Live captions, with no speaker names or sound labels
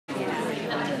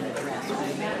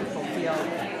feel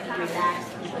relaxed.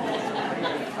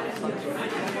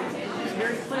 It's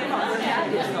very clear about where that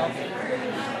is, though.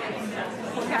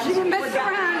 She didn't mess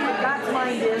around. God's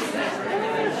mind is.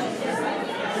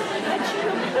 And she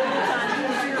built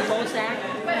on your Bozak.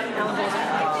 Alan Bozak.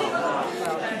 Well,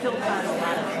 she built on a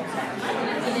lot of things.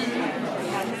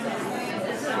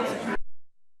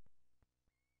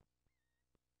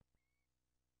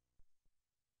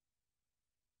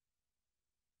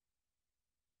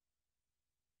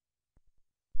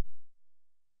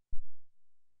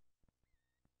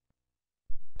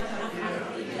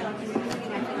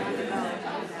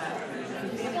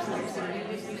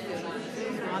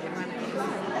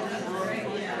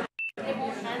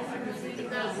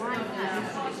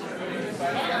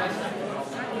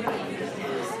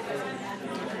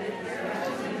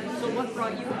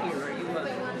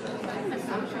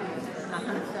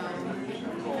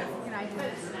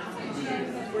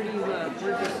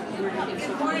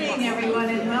 Good morning, everyone,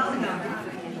 and welcome.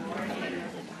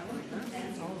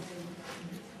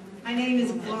 My name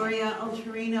is Gloria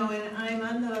Ulterino, and I'm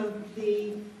on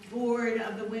the board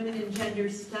of the Women and Gender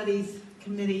Studies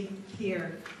Committee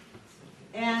here.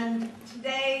 And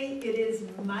today it is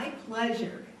my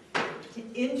pleasure to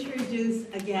introduce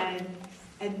again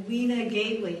Edwina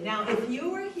Gateley. Now, if you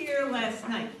were here last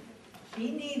night,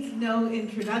 she needs no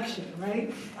introduction,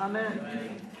 right?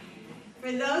 Amen.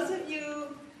 For those of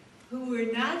you who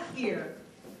were not here,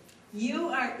 you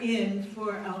are in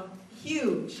for a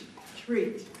huge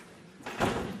treat.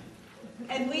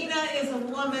 Edwina is a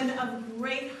woman of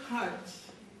great heart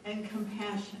and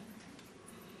compassion.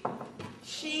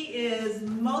 She is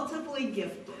multiply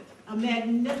gifted, a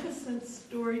magnificent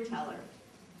storyteller,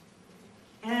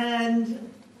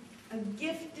 and a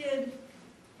gifted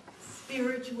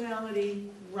spirituality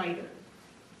writer.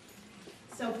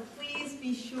 So please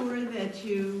be sure that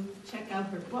you check out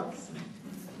her books.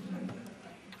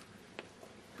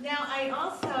 Now, I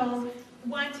also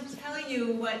want to tell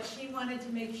you what she wanted to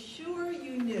make sure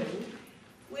you knew,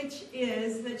 which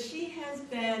is that she has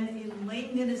been in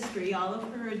lay ministry all of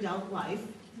her adult life.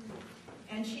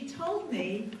 And she told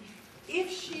me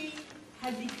if she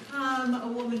had become a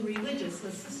woman religious,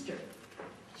 a sister,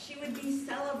 she would be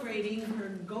celebrating her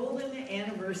golden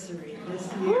anniversary this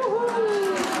year.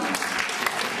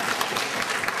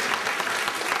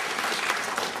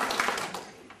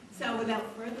 So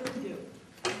without further ado,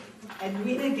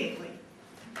 Edwina Gateley.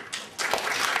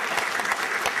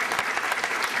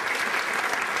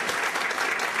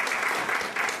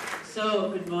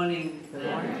 So, good morning.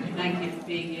 Thank you for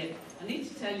being here. I need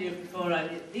to tell you before I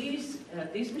did, these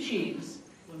machines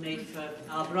were made for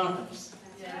our brothers.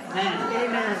 Men.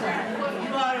 Amen. If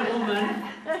you are a woman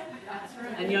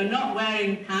and you're not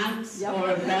wearing pants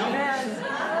or a belt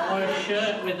or a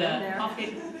shirt with a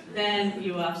pocket, then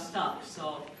you are stuck.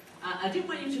 So I didn't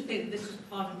want you to think this was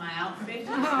part of my outfit. In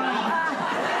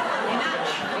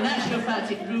actual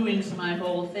fact, it ruins my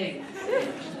whole thing. Which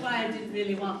is why I didn't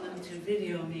really want them to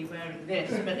video me wearing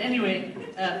this. But anyway,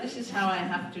 this is how I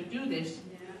have to do this,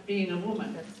 being a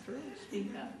woman. That's true.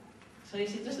 Speak up. So you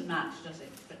see, it doesn't match, does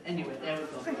it? But anyway, there we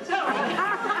go. So,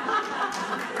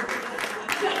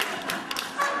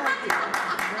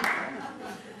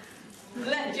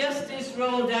 let justice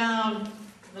roll down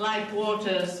like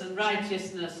waters and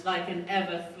righteousness like an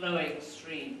ever-flowing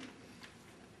stream.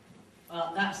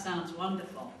 Well, that sounds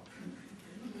wonderful.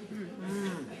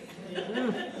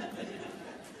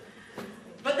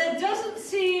 But there doesn't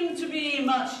seem to be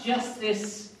much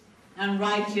justice and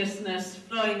righteousness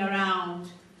flowing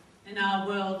around in our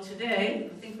world today.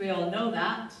 I think we all know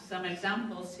that. Some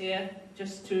examples here,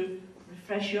 just to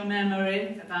refresh your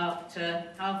memory about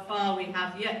how far we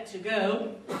have yet to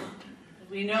go.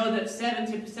 We know that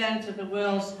 70% of the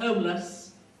world's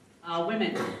homeless are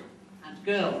women and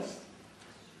girls.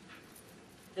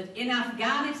 That in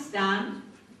Afghanistan,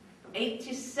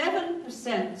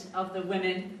 87% of the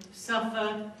women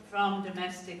suffer from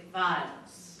domestic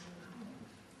violence.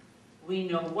 We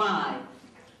know why.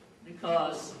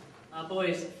 Because our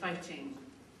boys are fighting.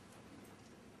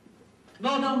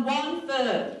 More than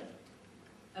 1/3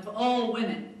 of all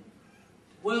women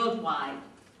worldwide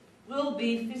will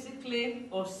be physically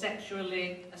or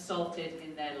sexually assaulted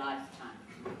in their lifetime.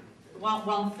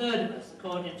 1/3 of us,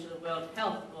 according to the World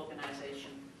Health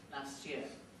Organization last year.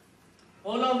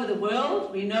 All over the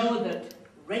world, we know that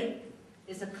rape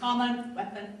is a common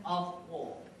weapon of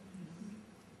war.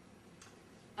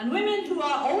 And women who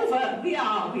are over, we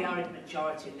are in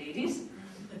majority, ladies.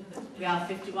 We are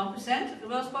 51% of the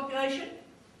world's population.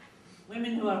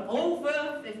 Women who are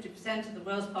over 50% of the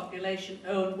world's population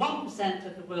own 1%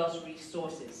 of the world's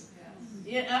resources.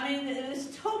 Yeah, I mean, it's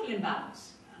total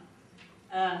imbalance.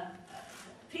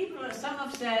 some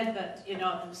have said that, you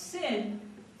know, sin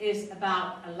is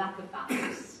about a lack of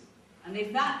balance. And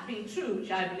if that be true,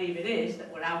 which I believe it is, that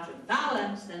we're out of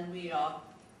balance, then we are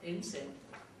in sin.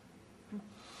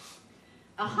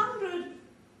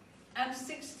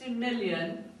 160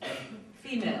 million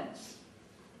females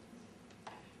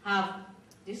have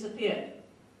disappeared.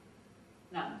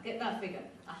 Now, get that figure.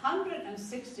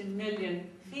 160 million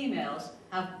females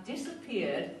have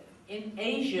disappeared in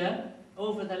Asia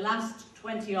over the last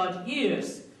 20-odd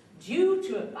years due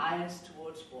to a bias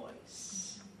towards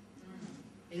boys.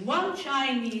 In one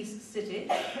Chinese city,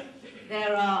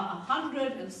 there are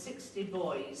 160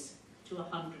 boys to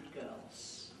 100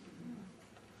 girls.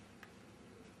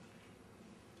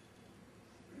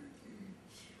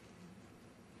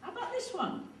 How about this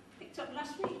one? Picked up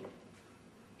last week.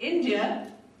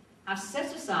 India has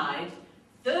set aside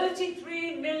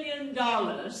 $33 million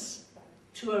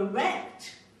to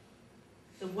erect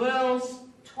the world's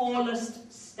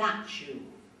tallest statue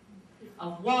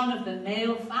of one of the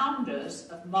male founders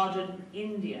of modern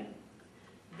India.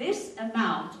 This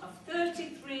amount of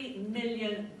 $33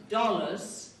 million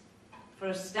for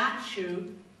a statue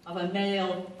of a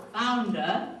male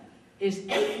founder is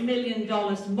 $8 million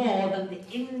more than the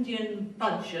Indian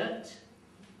budget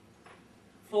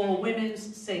for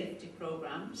women's safety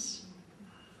programs,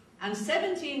 and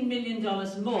 $17 million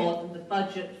more than the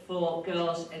budget for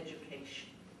girls' education.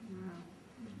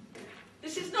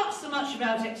 This is not so much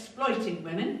about exploiting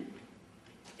women,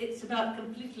 it's about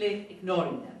completely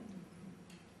ignoring them.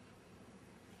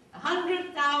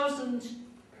 100,000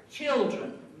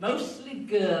 children, mostly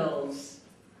girls,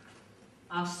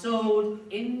 are sold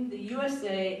in the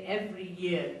USA every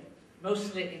year,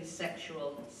 mostly in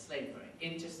sexual slavery,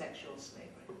 intersexual slavery.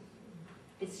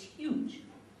 It's huge.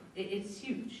 It's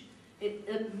huge.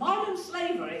 Modern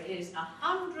slavery is a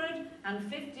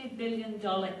 $150 billion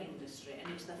industry,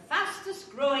 and it's the fastest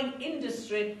growing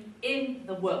industry in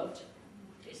the world.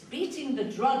 It's beating the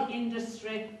drug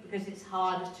industry because it's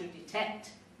hard to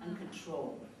detect and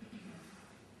control.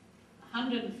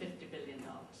 $150 billion.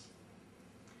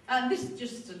 And this is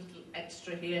just a little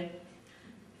extra here.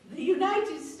 The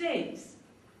United States,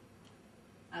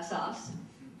 that's us,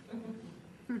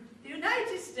 the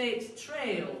United States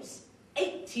trails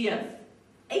 80th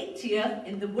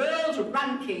in the world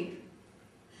ranking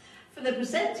for the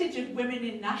percentage of women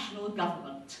in national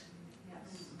government.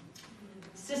 Yes.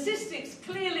 Statistics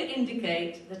clearly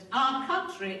indicate that our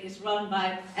country is run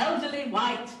by elderly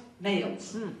white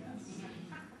males.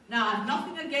 Now, I have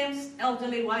nothing against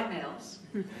elderly white males,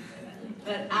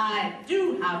 but I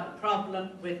do have a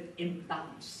problem with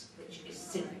imbalance, which is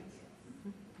sin.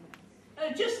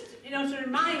 Just, you know, to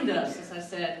remind us, as I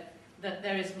said, that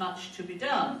there is much to be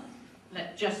done.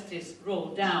 Let justice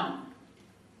roll down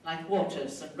like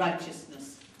waters and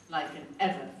righteousness like an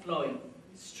ever-flowing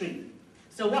stream.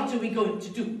 So what are we going to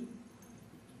do?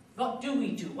 What do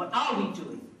we do? What are we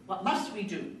doing? What must we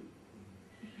do?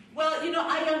 Well, you know,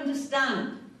 I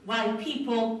understand why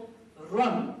people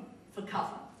run for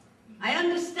cover. I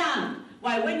understand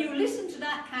why when you listen to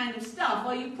that kind of stuff,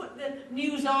 or you put the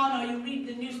news on, or you read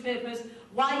the newspapers,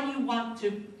 why you want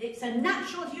to. It's a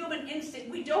natural human instinct.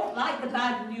 We don't like the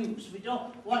bad news. We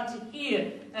don't want to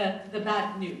hear the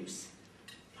bad news.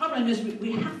 Problem is,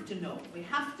 we have to know. We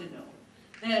have to know.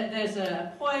 There's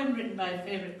a poem written by a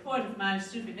favourite poet of mine,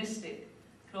 Sufi mystic,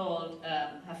 called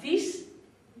Hafiz,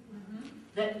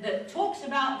 that talks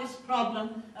about this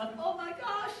problem of, oh my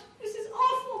gosh, this is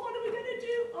awful, what are we going to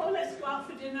do? Oh, let's go out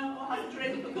for dinner, or have a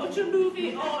drink, or go to a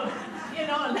movie, or, you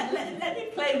know, let me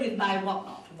play with my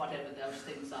whatnot, whatever those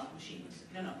things are, machines,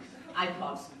 you know,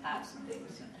 iPods and pads and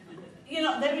things. You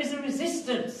know, there is a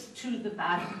resistance to the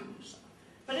bad news.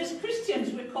 But as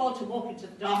Christians, we're called to walk into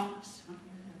the darkness,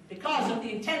 because of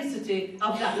the intensity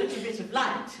of that little bit of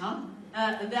light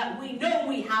that we know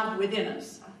we have within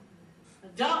us.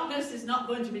 Darkness is not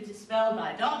going to be dispelled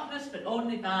by darkness, but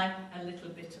only by a little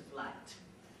bit of light.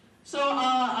 So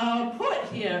our poet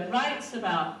here writes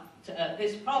about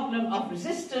this problem of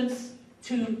resistance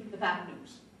to the bad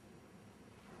news.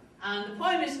 And the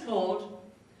poem is called,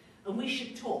 We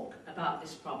Should Talk About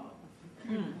This Problem.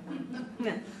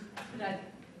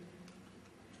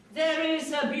 There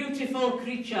is a beautiful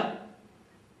creature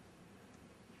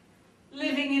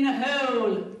living in a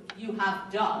hole you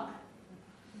have dug.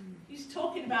 He's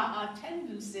talking about our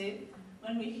tendency,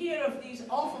 when we hear of these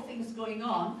awful things going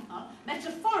on,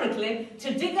 metaphorically,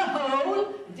 to dig a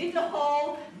hole,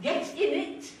 get in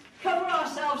it, cover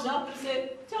ourselves up and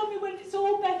say, tell me when it's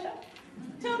all better.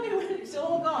 Tell me when it's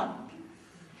all gone.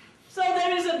 So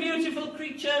there is a beautiful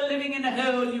creature living in a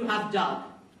hole you have dug.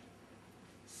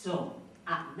 So,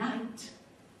 at night,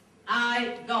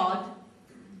 I, God,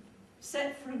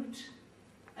 set fruit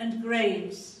and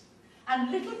grains and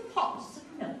little pots of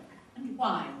milk and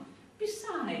wine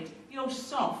beside your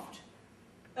soft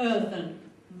earthen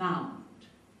mound.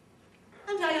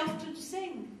 And I often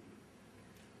sing,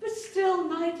 but still,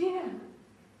 my dear,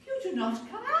 you do not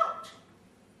come out.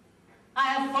 I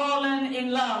have fallen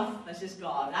in love, this is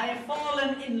God, I have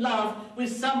fallen in love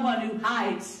with someone who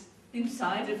hides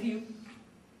inside of you.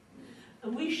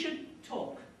 We should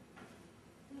talk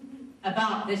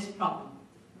about this problem.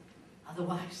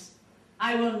 Otherwise,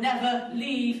 I will never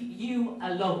leave you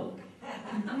alone.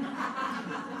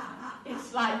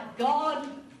 It's like God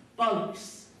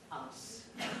bugs us.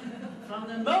 From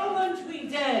the moment we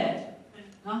dared,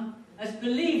 as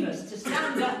believers, to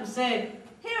stand up and say,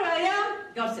 here I am,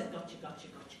 God said, gotcha, gotcha,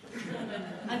 gotcha, gotcha.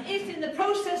 And if in the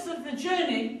process of the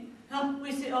journey,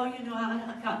 we say, oh, you know,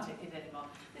 I can't take it anymore.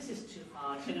 This is too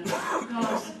hard, you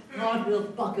know. God will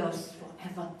bug us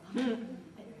forever.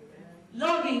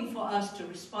 Longing for us to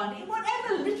respond in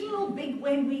whatever little or big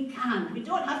way we can. We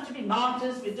don't have to be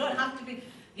martyrs. We don't have to be,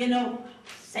 you know,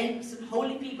 saints and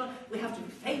holy people. We have to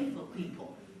be faithful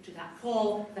people to that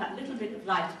call, that little bit of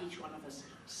light each one of us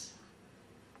has.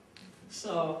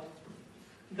 So,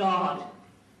 God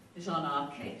is on our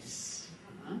case.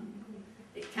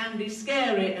 It can be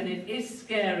scary, and it is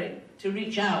scary to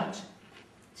reach out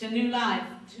to new life,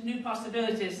 to new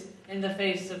possibilities in the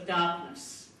face of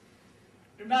darkness.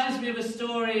 It reminds me of a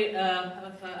story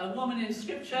of a woman in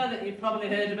Scripture that you've probably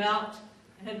heard about.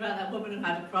 I heard about that woman who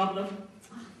had a problem.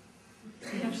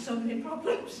 We have so many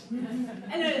problems.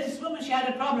 Anyway, this woman, she had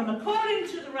a problem. According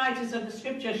to the writers of the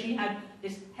Scripture, she had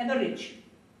this hemorrhage.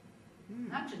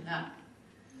 Imagine that.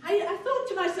 I thought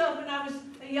to myself when I was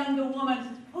a younger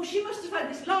woman, oh, she must have had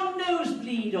this long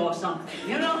nosebleed or something,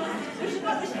 you know. She's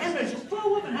got this hemorrhage. This poor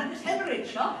woman had this hemorrhage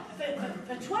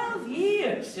for 12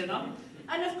 years, you know.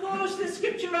 And of course, the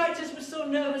Scripture writers were so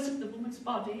nervous of the woman's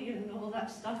body and all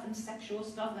that stuff and sexual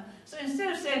stuff. So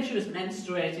instead of saying she was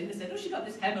menstruating, they said, oh, she got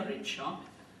this hemorrhage, huh?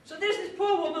 So there's this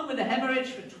poor woman with a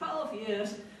hemorrhage for 12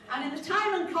 years. And in the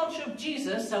time and culture of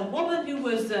Jesus, a woman who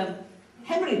was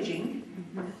hemorrhaging,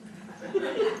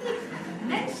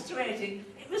 menstruating,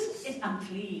 it's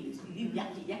unclean, it's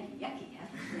yucky, yucky, yucky.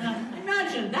 Yeah?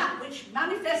 Imagine that which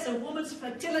manifests a woman's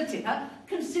fertility,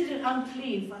 considered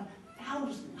unclean for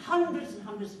thousands, hundreds and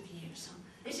hundreds of years.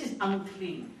 This is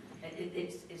unclean.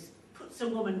 It puts a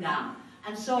woman down.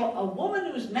 And so a woman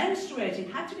who was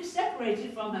menstruating had to be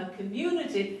separated from her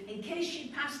community in case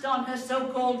she passed on her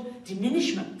so-called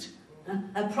diminishment,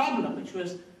 a problem, which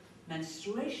was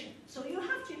menstruation. So you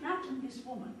have to imagine this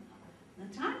woman, in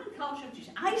the time and culture of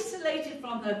Jesus, isolated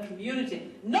from her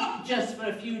community, not just for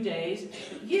a few days,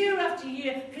 but year after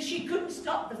year, because she couldn't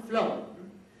stop the flow.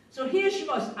 So here she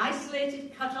was,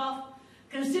 isolated, cut off,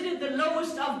 considered the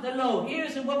lowest of the low. Here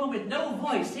is a woman with no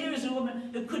voice. Here is a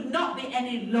woman who could not be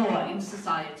any lower in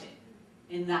society,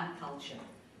 in that culture.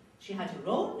 She had her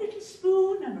own little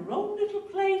spoon and her own little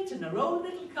plate and her own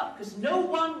little cup, because no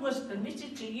one was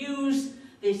permitted to use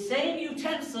the same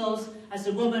utensils as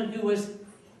a woman who was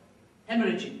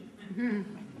hemorrhaging.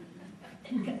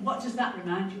 What does that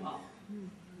remind you of?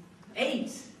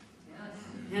 AIDS.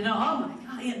 You know, oh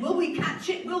my God, will we catch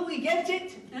it? Will we get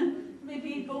it?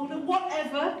 Maybe Ebola,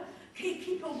 whatever.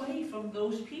 Keep away from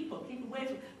those people. Keep away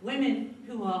from women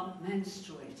who are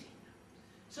menstruating.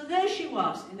 So there she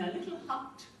was in her little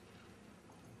hut,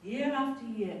 year after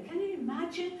year. Can you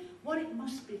imagine what it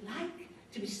must be like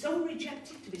to be so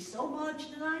rejected, to be so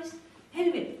marginalized?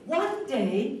 Anyway, one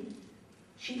day,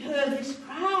 she heard this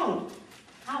crowd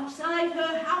outside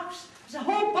her house. There's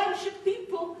a whole bunch of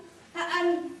people,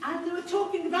 and they were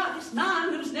talking about this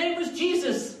man whose name was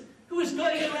Jesus, who was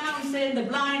going around saying the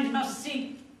blind must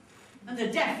see, and the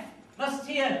deaf must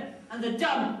hear, and the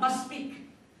dumb must speak.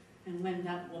 And when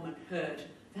that woman heard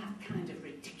that kind of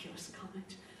ridiculous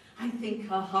comment, I think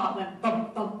her heart went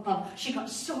bump, bump, bump. She got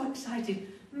so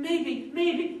excited. Maybe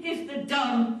if the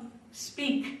dumb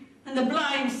speak, and the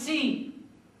blind see,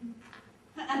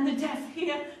 and the deaf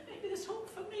hear, maybe there's hope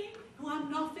for me, who am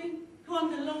nothing, who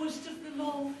am the lowest of the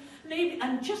low. Maybe,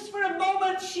 and just for a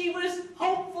moment she was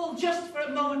hopeful, just for a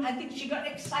moment. I think she got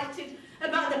excited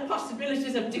about the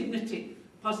possibilities of dignity,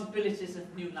 possibilities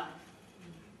of new life.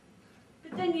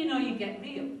 But then, you know, you get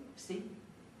real, see?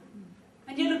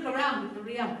 And you look around at the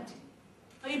reality.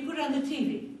 Or you put on the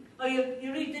TV, or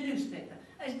you read the newspaper.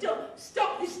 And don't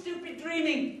stop this stupid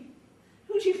dreaming.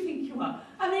 Who do you think you are?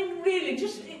 I mean, really,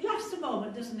 just, it lasts a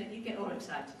moment, doesn't it? You get all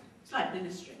excited. It's like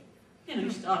ministry. You know,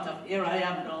 you start off, here I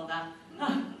am and all that.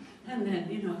 And then,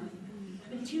 you know,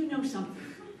 but do you know something?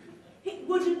 It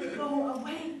wouldn't go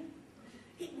away.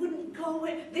 It wouldn't go go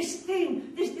away. This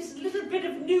thing, this little bit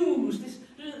of news, this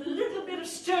little bit of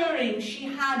stirring she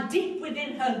had deep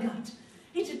within her gut.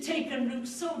 It had taken root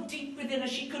so deep within her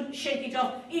she couldn't shake it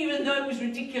off, even though it was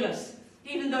ridiculous.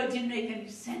 Even though it didn't make any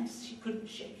sense, she couldn't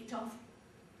shake it off.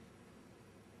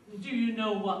 Do you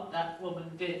know what that woman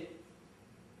did?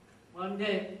 One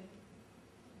day,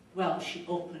 well, she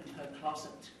opened her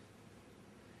closet.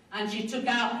 And she took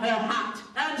out her hat,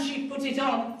 and she put it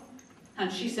on.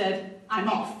 And she said, I'm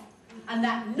off. And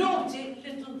that naughty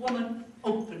little woman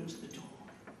opened the door.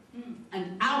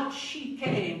 And out she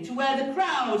came to where the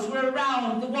crowds were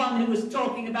around the one who was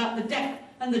talking about the deaf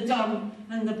and the dumb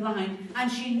and the blind.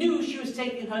 And she knew she was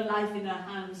taking her life in her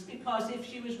hands, because if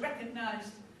she was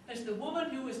recognized as the woman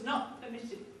who was not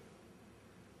permitted,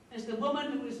 as the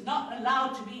woman who was not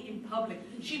allowed to be in public,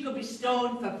 she could be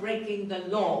stoned for breaking the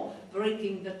law,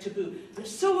 breaking the taboo. But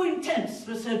so intense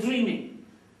was her dreaming,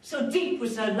 so deep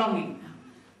was her longing,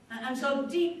 and so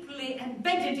deeply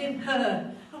embedded in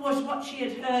her was what she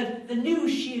had heard, the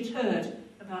news she had heard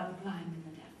about the blind and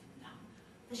the deaf and dumb,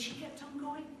 that she kept on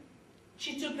going.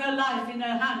 She took her life in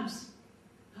her hands,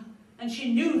 and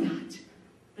she knew that.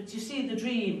 But you see, the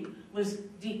dream was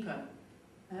deeper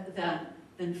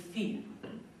than fear.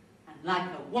 And like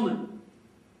a woman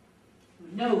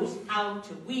who knows how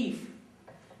to weave,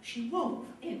 she wove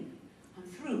in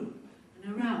and through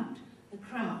and around the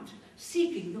crowd,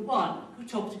 seeking the one who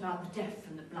talked about the deaf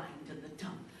and the blind and the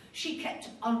dumb. She kept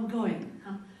on going,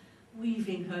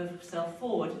 weaving herself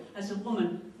forward as a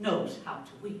woman knows how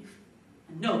to weave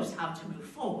and knows how to move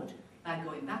forward by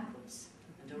going backwards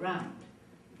and around,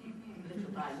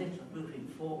 little by little moving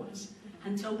forwards.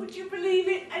 Until, would you believe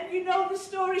it, and you know the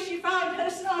story, she found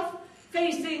herself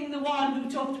facing the one who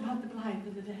talked about the blind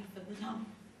and the deaf and the dumb.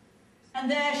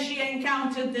 And there she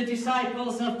encountered the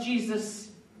disciples of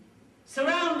Jesus,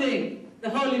 surrounding the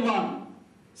Holy One,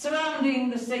 surrounding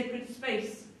the sacred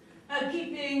space,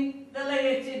 keeping the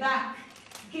laity back,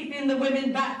 keeping the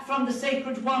women back from the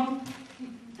sacred one.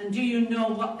 And do you know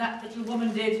what that little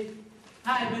woman did?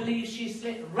 I believe she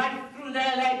slit right through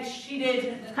their legs. She did.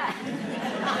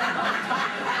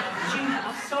 She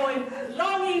was so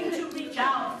longing to reach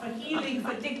out for healing,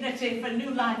 for dignity, for new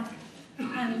life,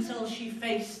 until she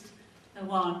faced the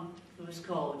one who was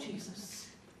called Jesus.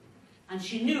 And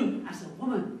she knew, as a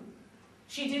woman,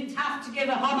 she didn't have to give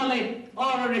a homily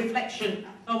or a reflection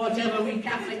or whatever we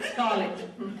Catholics call it.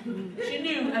 She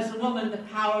knew, as a woman, the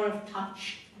power of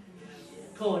touch,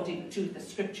 according to the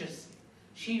scriptures.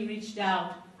 She reached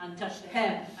out and touched the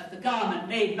hem of the garment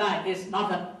made by his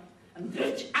mother. And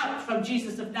out from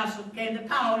Jesus of Nazareth came the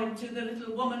power into the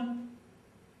little woman.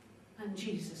 And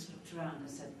Jesus looked around and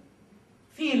said,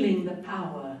 feeling the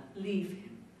power leave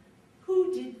him,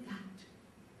 who did that?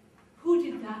 Who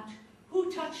did that?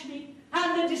 Who touched me?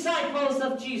 And the disciples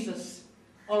of Jesus,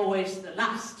 always the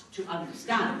last to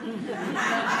understand.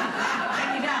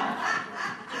 Check it out.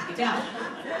 Check it out.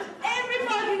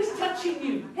 Everybody's touching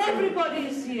you. Everybody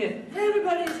is here.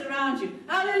 Everybody's around you.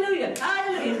 Hallelujah.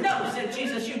 Hallelujah. No, said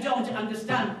Jesus, you don't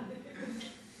understand.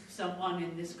 Someone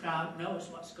in this crowd knows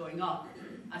what's going on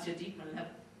at a deeper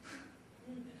level.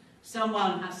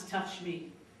 Someone has touched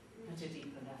me at a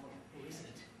deeper level. Who is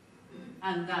it?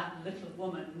 And that little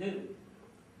woman knew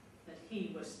that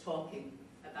he was talking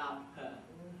about her.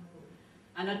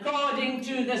 And according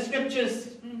to the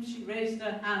scriptures, she raised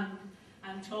her hand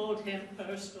and told him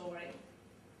her story.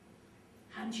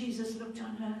 And Jesus looked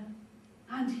on her,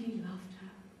 and he loved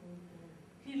her.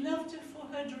 He loved her for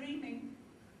her dreaming.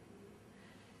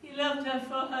 He loved her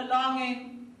for her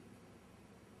longing.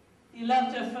 He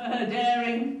loved her for her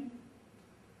daring.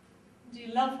 And he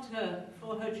loved her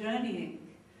for her journeying.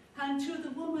 And to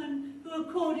the woman who,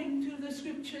 according to the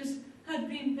scriptures, had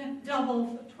been bent double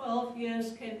for 12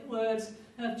 years, came the words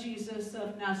of Jesus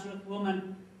of Nazareth,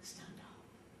 woman, stand up.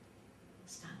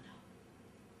 Stand up.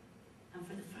 And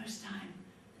for the first time,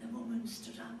 the woman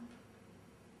stood up.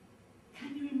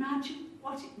 Can you imagine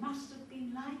what it must have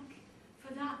been like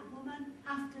for that woman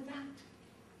after that?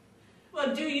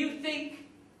 Well, do you think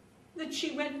that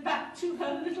she went back to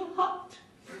her little hut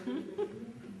and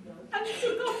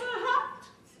took off her hat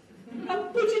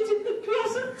and put it in the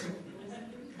closet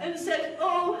and said,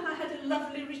 oh, I had a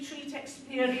lovely retreat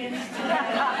experience today?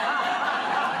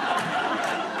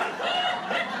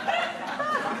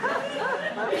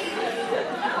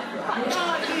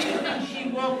 Or do you think she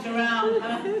walked around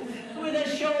with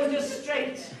her shoulders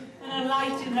straight and a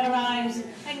light in her eyes,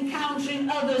 encountering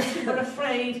others who were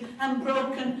afraid and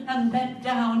broken and bent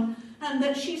down, and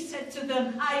that she said to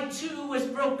them, I too was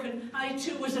broken, I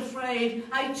too was afraid,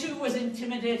 I too was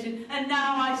intimidated, and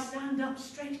now I stand up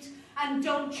straight. And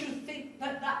don't you think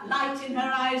that that light in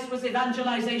her eyes was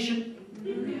evangelization?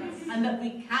 And that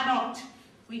we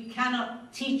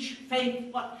cannot teach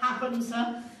faith. What happens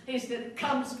is that it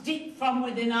comes deep from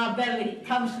within our belly. It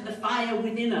comes from the fire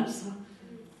within us.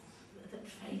 That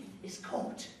faith is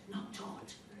caught, not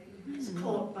taught. It's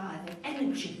caught by the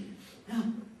energy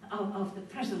of the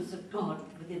presence of God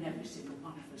within every single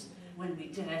one of us. When we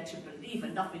dare to believe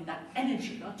enough in that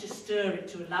energy, not to stir it,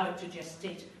 to allow it to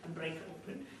gestate and break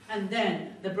open. And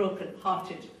then the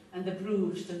broken-hearted and the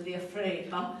bruised and the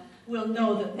afraid will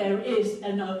know that there is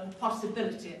a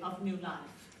possibility of new life.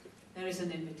 There is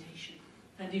an invitation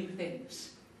for new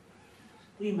things.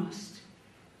 We must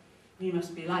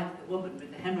be like the woman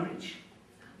with the hemorrhage.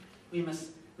 We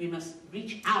must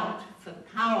reach out for the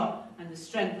power and the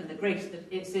strength and the grace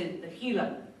that is in the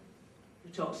healer who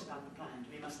talks about the blind.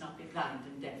 We must not be blind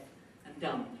and deaf and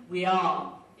dumb. We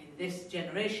are, in this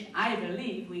generation, I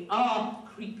believe, we are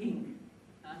creeping,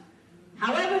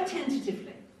 however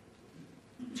tentatively,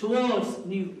 towards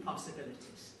new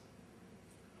possibilities.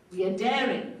 We are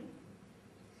daring.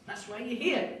 That's why you're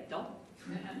here, Dom.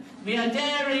 We are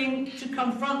daring to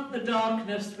confront the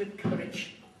darkness with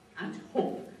courage and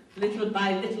hope. Little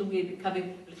by little we're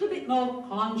becoming a little bit more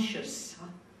conscious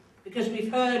because we've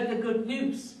heard the good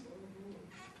news.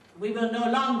 We will no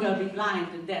longer be blind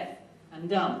and deaf and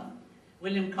dumb.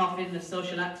 William Coffin, the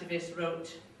social activist,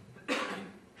 wrote,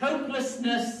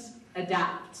 "Hopelessness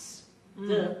adapts."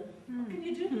 What can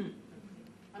you do?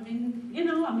 I'm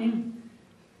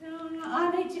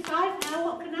 85 now,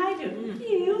 what can I do?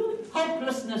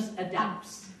 Hopelessness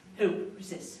adapts. Hope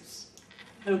resists.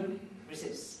 Hope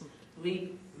resists.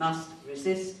 We must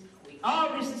resist. We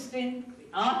are resisting. We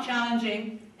are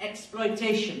challenging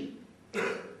exploitation,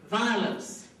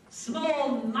 violence,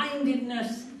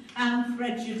 small-mindedness, and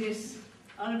prejudice.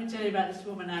 Oh, let me tell you about this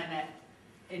woman I met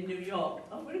in New York.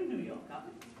 Oh, we're in New York, aren't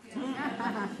we?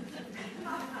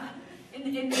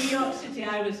 In New York City,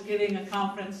 I was giving a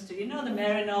conference to, the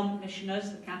Maryknoll missioners,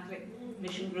 the Catholic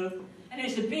mission group, and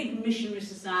it's a big missionary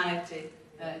society,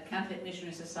 Catholic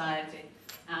missionary society,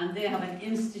 and they have an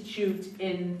institute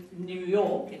in New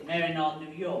York, in Maryknoll,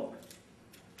 New York.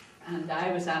 And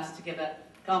I was asked to give a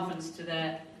conference to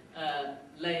their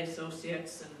lay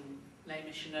associates and lay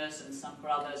missioners and some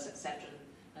brothers, etc.,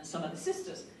 and some of the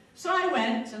sisters. So I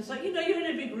went, and so, you're in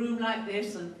a big room like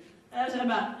this, and there's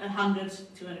about 100,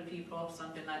 200 people,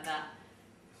 something like that.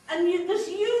 And there's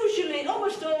usually,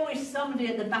 almost always, somebody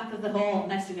at the back of the hall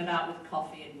messing about with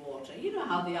coffee and water. You know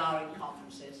how they are in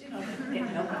conferences, they're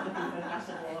getting up and looking for a glass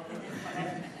of water,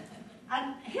 whatever.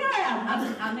 And here I am,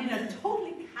 I'm in a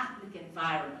totally Catholic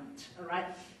environment, all right?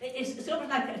 It's almost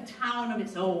like a town of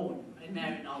its own in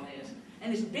Maryknoll is.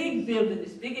 And this big building,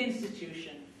 this big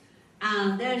institution.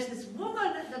 And there's this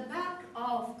woman at the back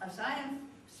of, as I am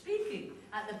speaking,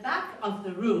 at the back of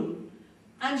the room,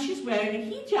 and she's wearing a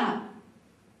hijab,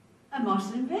 a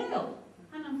Muslim veil.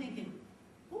 And I'm thinking,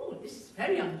 oh, this is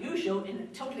very unusual in a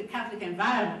totally Catholic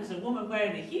environment, as a woman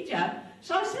wearing a hijab.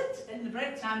 So I said in the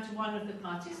break time to one of the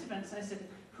participants, I said,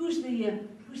 who's the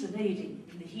lady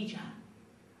in the hijab?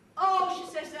 Oh, she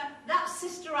says, that's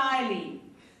Sister Eileen.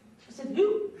 I said,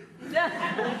 who?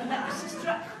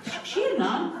 Sister, she a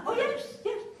nun? Oh, yes,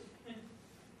 yes.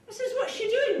 I says, what's she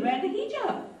doing wearing a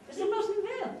hijab? It's a Muslim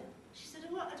veil. She said,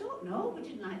 well, I don't know. We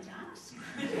didn't like to ask.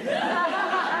 I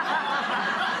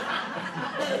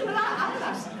said, well, I'll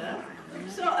ask her.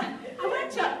 So I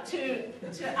went up to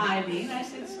Eileen. I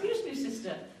said, excuse me,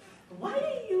 sister, why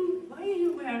are you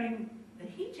wearing the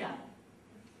hijab?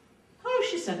 Oh,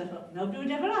 she said, I thought nobody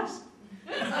would ever ask.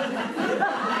 She said,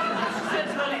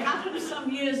 well, it happened some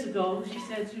years ago. She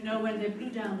said, when they blew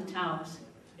down the towers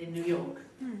in New York.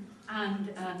 And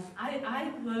I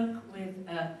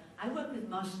work with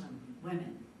Muslim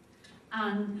women.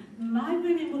 And my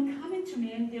women were coming to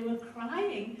me and they were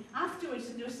crying afterwards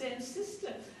and they were saying,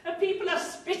 sister, people are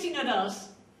spitting at us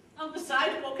on the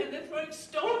sidewalk and they're throwing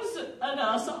stones at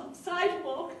us on the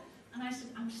sidewalk. And I said,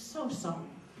 I'm so sorry.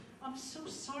 I'm so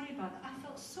sorry about that. I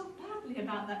felt so badly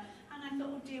about that. And I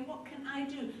thought, oh dear, what can I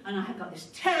do? And I had got this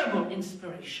terrible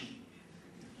inspiration.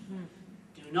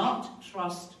 Do not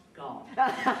trust God.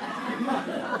 Like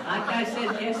I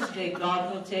said yesterday,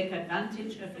 God will take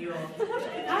advantage of your... What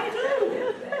did I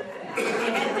do?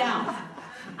 Your head down.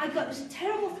 I got this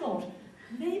terrible thought.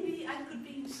 Maybe I could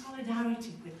be in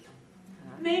solidarity with them.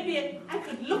 Maybe I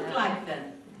could look like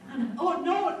them. And, oh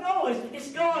no,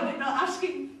 it's God,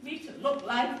 asking me to look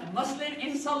like a Muslim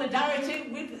in solidarity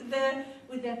with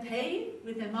their pain,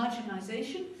 with their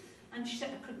marginalization. And she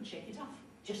said, I couldn't shake it off.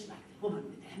 Just like the woman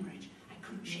with the hemorrhage, I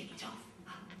couldn't shake it off.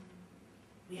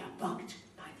 We are bugged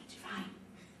by the divine.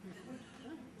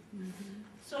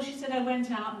 So she said, I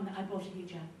went out and I bought a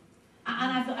hijab.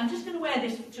 And I thought, I'm just going to wear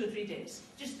this for 2 or 3 days.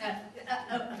 Just a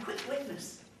quick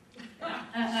witness. And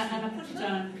I put it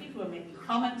on, and people were making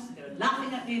comments, and they were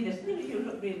laughing at me. They said, you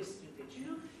look really stupid, you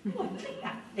know. You won't take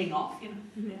that thing off, you know.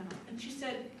 Yeah. And she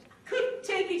said, I couldn't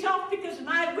take it off because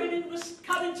my women was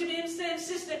coming to me and saying,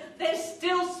 sister, they're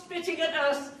still spitting at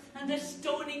us, and they're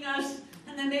stoning us,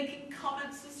 and they're making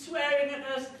comments and swearing at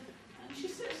us. And she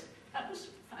says, that was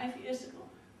 5 years ago,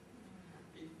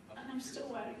 and I'm still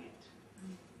wearing it.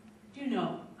 Do you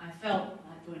know, I felt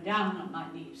like going down on my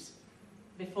knees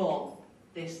before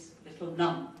this little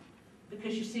nun.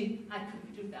 Because you see, I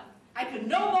couldn't do that. I could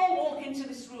no more walk into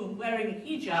this room wearing a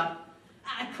hijab.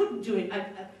 I couldn't do it.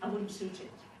 I wouldn't suit it.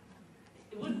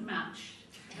 It wouldn't match.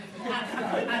 And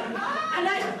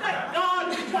I said,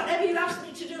 God, whatever you ask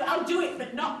me to do, I'll do it,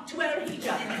 but not to wear a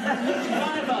hijab.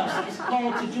 One of us is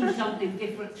called to do something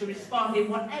different, to respond in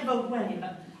whatever way.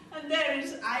 And there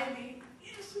is Ivy,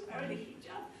 yes, wearing a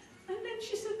hijab. And then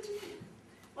she said to me,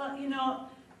 well, you know,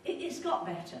 it's got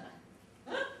better.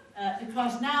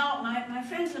 Because now my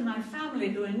friends and my family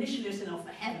who initially said, oh,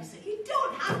 for heaven's sake, you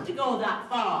don't have to go that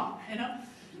far, you know.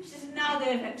 She says, now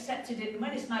they've accepted it, and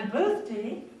when it's my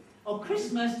birthday or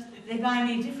Christmas, they buy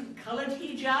me different coloured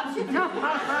hijabs.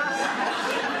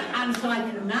 And so I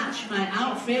can match my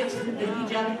outfit with the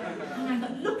hijab. And I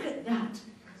thought, look at that.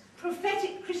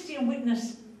 Prophetic Christian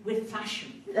witness with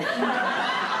fashion.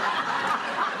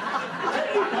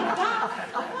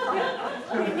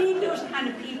 We need those kind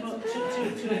of people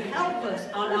to help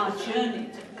us on our journey,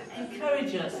 to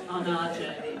encourage us on our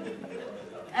journey.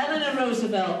 Eleanor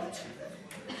Roosevelt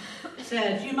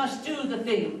said, you must do the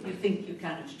thing you think you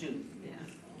cannot do. Yeah.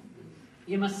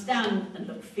 You must stand and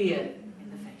look fear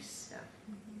in the face. Yeah.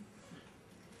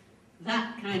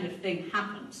 That kind of thing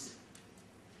happens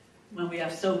when we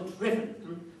are so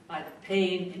driven by the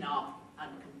pain in our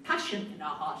and compassion in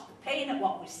our hearts, the pain at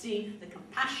what we see, the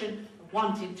compassion of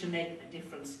wanting to make a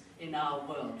difference in our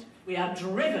world. We are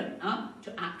driven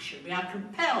to action. We are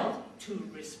compelled to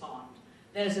respond.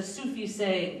 There's a Sufi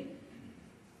saying,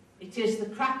 it is the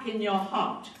crack in your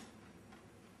heart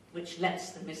which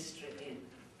lets the mystery in.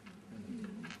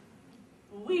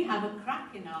 We have a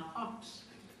crack in our hearts.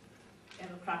 We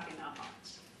have a crack in our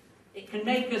hearts. It can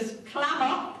make us clam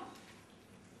up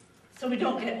so we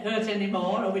don't get hurt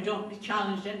anymore, or we don't be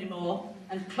challenged anymore,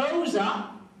 and close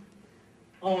up,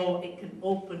 or it can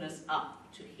open us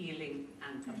up to healing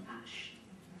and compassion.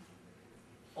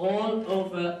 All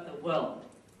over the world,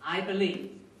 I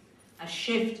believe, a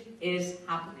shift is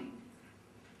happening.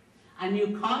 A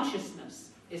new consciousness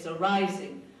is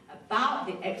arising about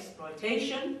the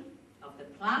exploitation of the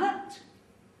planet,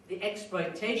 the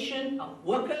exploitation of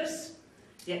workers,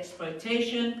 the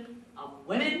exploitation of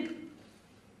women,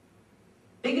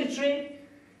 bigotry,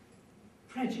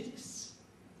 prejudice,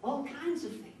 all kinds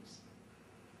of things.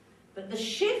 But the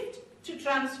shift to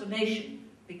transformation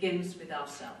begins with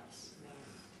ourselves.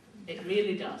 It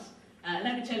really does.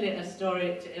 Let me tell you a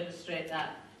story to illustrate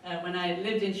that. When I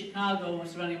lived in Chicago and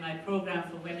was running my program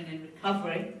for women in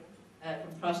recovery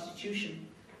from prostitution,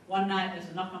 one night there's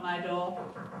a knock on my door,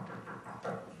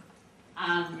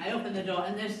 and I open the door,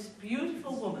 and there's this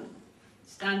beautiful woman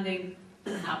standing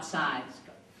outside. She's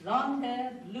got blonde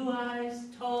hair, blue eyes,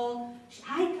 tall, she's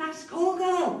high-class call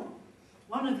girl,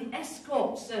 one of the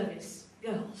escort service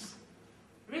girls.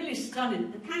 Really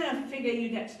stunning, the kind of figure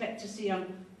you'd expect to see on,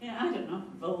 I don't know,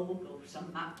 Vogue or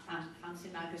some fancy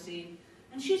magazine.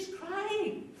 And she's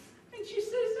crying. And she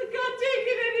says, I can't take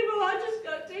it anymore. I just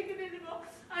can't take it anymore.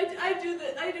 I do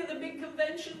the big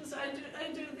conventions. I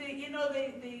do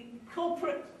the the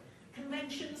corporate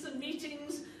conventions and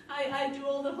meetings. I do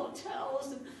all the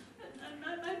hotels, and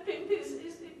my pimp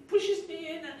it pushes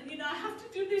me in, and I have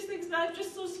to do these things, and I'm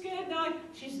just so scared now.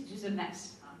 She's a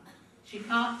mess. She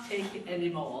can't take it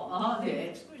anymore. The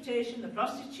exploitation, the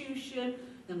prostitution,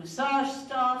 the massage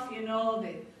stuff,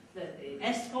 the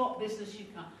escort business, you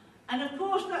can't. And of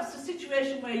course, that's the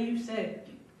situation where you say,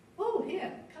 oh,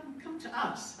 here, come to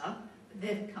us. But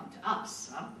they've come to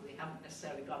us. We haven't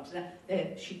necessarily gone to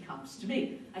them. She comes to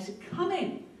me. I said, come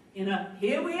in.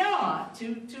 Here we are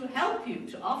to help you,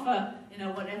 to offer,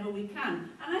 whatever we can.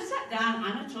 And I sat down,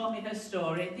 Anna told me her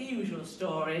story, the usual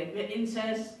story,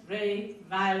 incest, rape,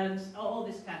 violence, all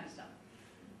this kind of stuff.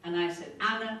 And I said,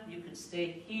 Anna, you can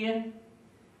stay here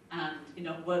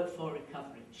and, work for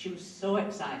recovery. She was so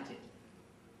excited.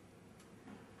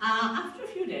 After a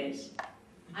few days,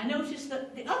 I noticed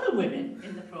that the other women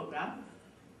in the program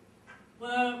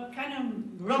were kind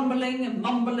of rumbling and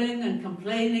mumbling and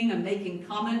complaining and making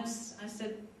comments. I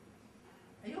said,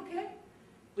 are you okay?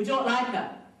 We don't like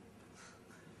her.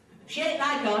 She ain't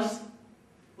like us.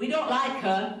 We don't like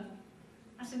her.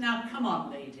 I said, now, come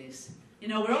on, ladies. You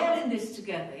know, we're all in this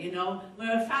together, you know.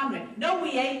 We're a family. No,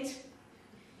 we ain't.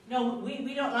 No,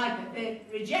 we don't like her. They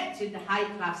rejected the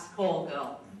high-class call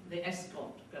girl, the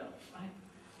escort girl, right?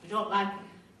 We don't like her.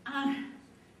 And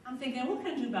I'm thinking, what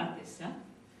can I do about this, huh?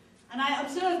 And I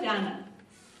observed Anna.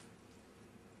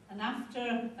 And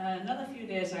after another few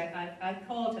days, I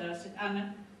called her. I said,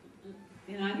 Anna,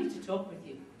 you know, I need to talk with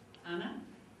you. Anna?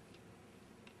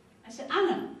 I said,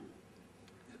 Anna,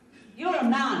 you're a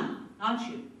man, aren't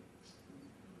you?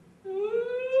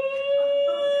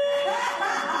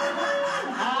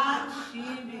 And she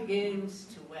begins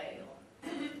to wail.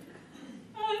 I'm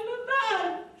a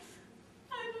man.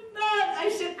 I'm a man.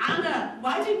 I said, Anna,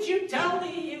 why did you tell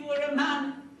me you were a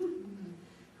man?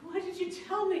 Why did you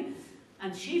tell me?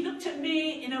 And she looked at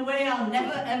me in a way I'll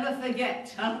never ever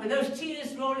forget, with those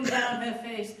tears rolling down her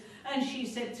face. And she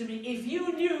said to me, if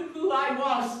you knew who I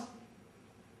was,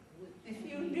 if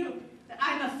you knew that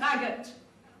I'm a faggot,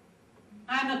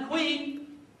 I'm a queen,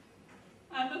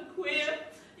 I'm a queer,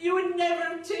 you would never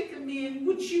have taken me in,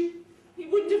 would you? You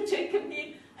wouldn't have taken me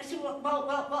in. I said,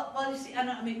 well, you see,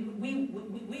 I mean,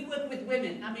 we work with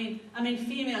women. I mean,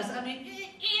 females. I mean,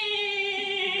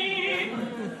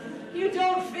 you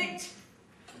don't fit.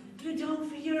 You don't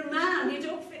fit. You're a man. You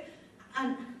don't fit.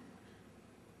 And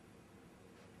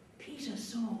Peter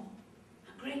saw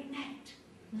a great net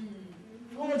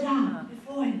fall down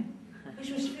before him, which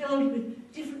was filled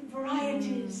with different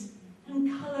varieties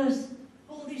and colours,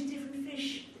 all these different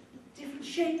fish, different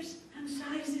shapes and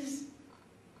sizes.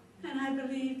 And I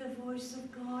believe the voice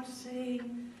of God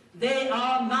saying, they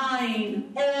are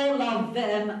mine, all of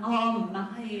them are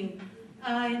mine.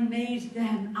 I made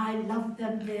them, I love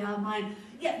them, they are mine.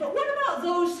 Yeah, but what about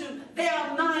those who, they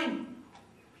are mine,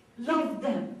 love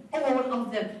them, all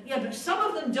of them. Yeah, but some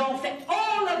of them don't fit,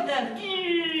 all of them.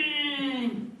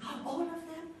 All of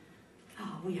them?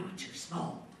 Oh, we are too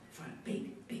small for a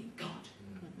big, big God.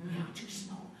 We are too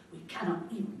small. We cannot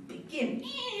even begin.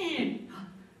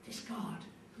 This God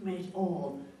who made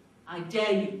all, I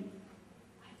dare you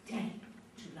to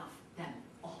love them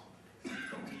all.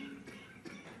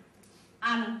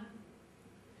 Anna,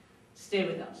 stay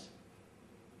with us.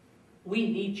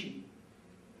 We need you.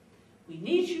 We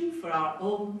need you for our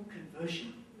own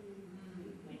conversion.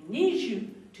 We need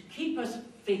you to keep us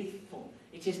faithful.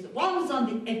 It is the ones on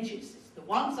the edges, it's the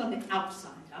ones on the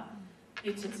outside.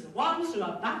 It is the ones who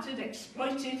are battered,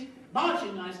 exploited,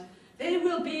 marginalized. They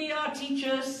will be our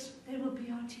teachers. They will be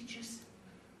our teachers.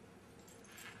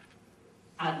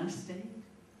 Anna stayed.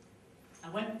 I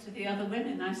went to the other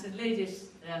women. I said, ladies,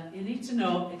 you need to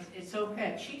know it's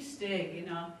okay. She's staying in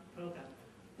our program.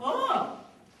 Oh,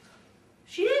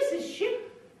 she is she?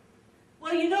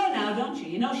 Well, you know now, don't you?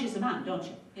 You know she's a man, don't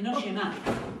you? You know she's a man.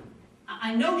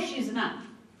 I know she's a man.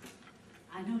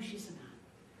 I know she's a man.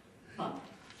 But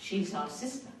she's our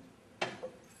sister.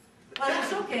 Well,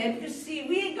 that's okay, because, see,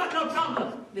 we ain't got no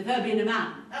problem with her being a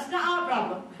man. That's not our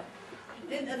problem.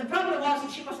 The problem was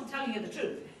that she wasn't telling you the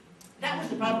truth. That was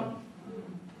the problem.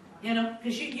 You know,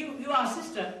 because you are a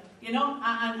sister, you know,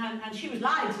 and she was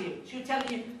lying to you. She was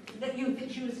telling you that you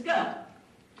think she was a girl.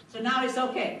 So now it's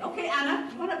okay. Okay, Anna,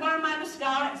 you want to borrow my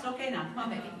mascara? It's okay now. Come on,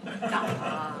 baby.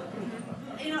 No.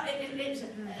 You know, it's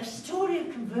a story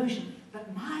of conversion,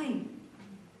 but mine.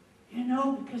 You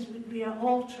know, because we are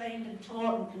all trained and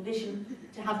taught and conditioned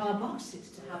to have our boxes,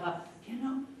 to have our, you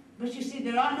know. But you see,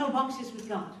 there are no boxes with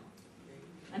God.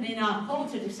 And in our call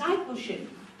to discipleship,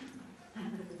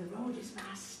 the road is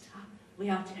vast. We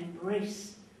are to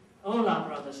embrace all our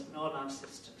brothers and all our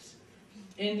sisters.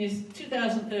 In his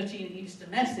 2013 Easter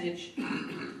message,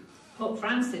 Pope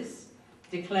Francis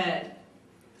declared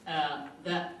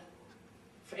that,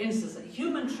 for instance, that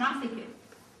human trafficking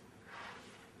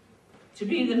to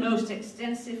be the most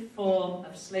extensive form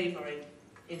of slavery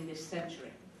in this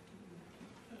century.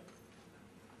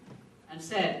 And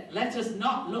said, let us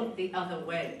not look the other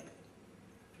way.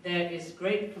 There is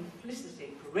great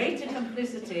complicity, greater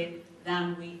complicity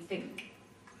than we think.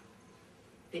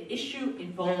 The issue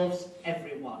involves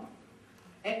everyone.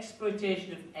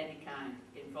 Exploitation of any kind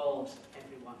involves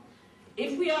everyone.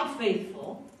 If we are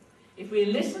faithful, if we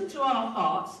listen to our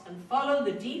hearts and follow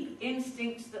the deep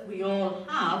instincts that we all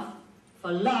have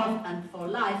for love and for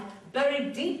life,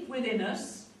 buried deep within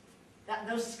us, that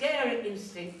those scary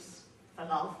instincts for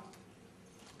love,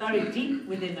 buried deep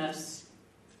within us,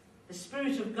 the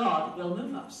Spirit of God will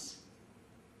move us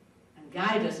and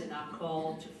guide us in our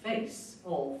call to face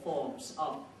all forms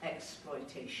of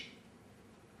exploitation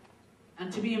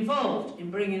and to be involved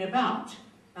in bringing about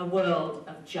a world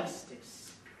of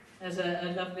justice. There's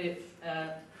a lovely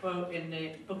quote in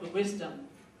the Book of Wisdom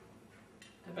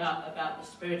about the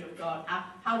Spirit of God,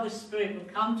 how the Spirit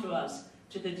will come to us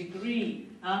to the degree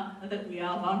that we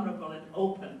are vulnerable and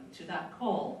open to that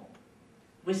call.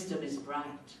 Wisdom is bright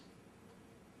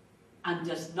and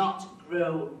does not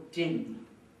grow dim.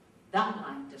 That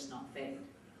light does not fade.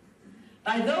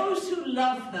 By those who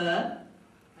love her,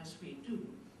 as we do,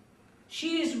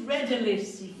 she is readily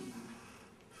seen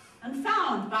and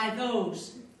found by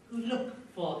those who look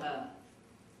for her.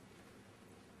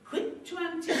 Quick to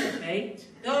anticipate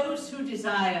those who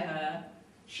desire her,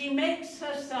 she makes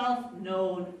herself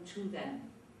known to them.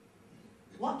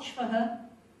 Watch for her,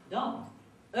 dawn,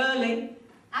 early,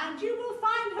 and you will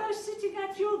find her sitting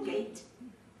at your gate.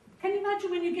 Can you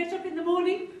imagine when you get up in the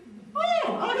morning?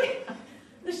 Oh, yeah.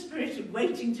 The Spirit is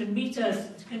waiting to meet us,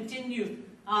 to continue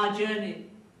our journey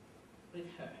with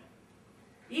her.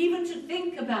 Even to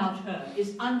think about her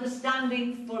is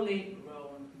understanding fully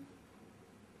grown.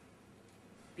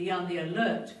 Be on the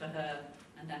alert for her,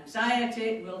 and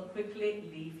anxiety will quickly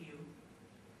leave you.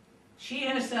 She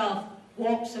herself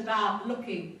walks about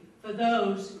looking for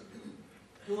those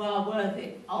who are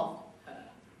worthy of her,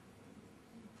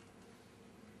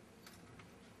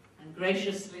 and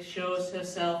graciously shows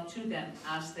herself to them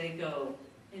as they go,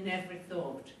 in every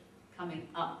thought, coming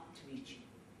up to meet you.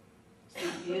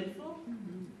 Isn't that beautiful?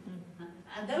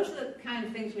 And those are the kind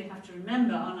of things we have to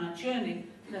remember on our journey,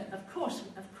 that of course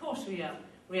we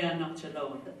are not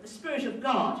alone. That the Spirit of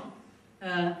God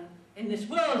in this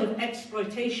world of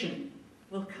exploitation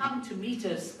will come to meet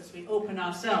us as we open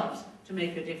ourselves to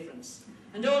make a difference.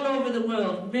 And all over the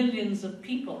world, millions of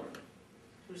people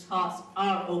whose hearts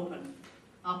are open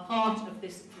are part of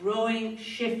this growing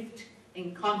shift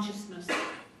in consciousness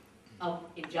of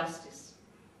injustice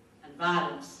and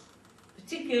violence,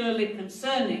 particularly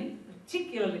concerning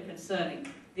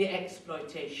the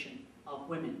exploitation of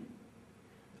women.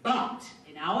 But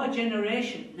in our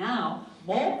generation now,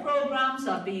 more programs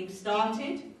are being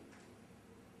started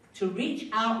to reach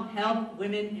out and help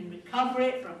women in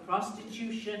recovery from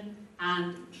prostitution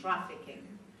and trafficking.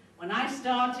 When I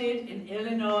started in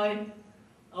Illinois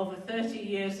over 30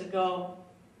 years ago,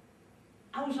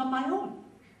 I was on my own.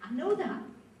 I know that.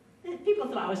 People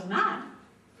thought I was mad.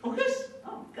 Because,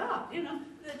 oh God, you know,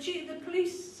 the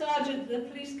police sergeant, the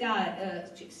police guy,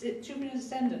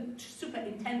 superintendent,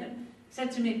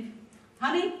 said to me,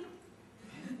 honey,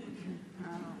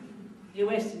 you're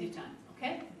wasting your time,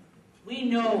 okay? We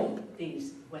know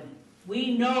these women.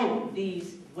 We know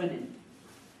these women.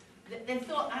 They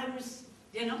thought I was,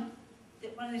 you know,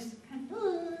 one of these kind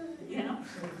of, you know.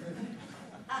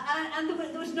 And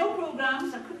there was no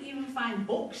programs. I couldn't even find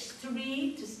books to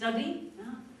read, to study,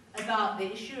 about the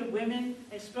issue of women,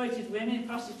 exploited women,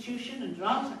 prostitution and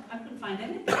drugs. I couldn't find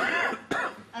anything.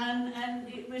 And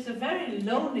it was a very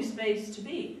lonely space to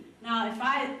be. Now, if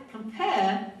I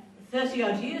compare 30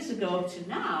 odd years ago to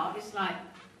now, it's like,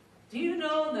 do you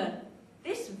know that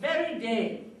this very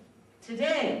day,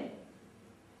 today,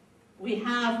 we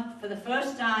have, for the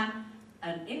first time,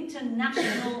 an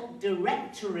international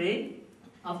directory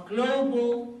of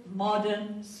global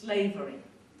modern slavery.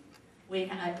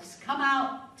 It's come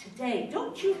out today.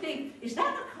 Don't you think, is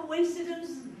that a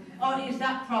coincidence or is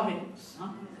that providence?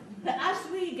 Huh? That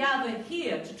as we gather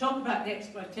here to talk about the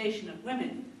exploitation of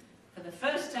women, for the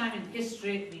first time in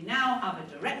history, we now have a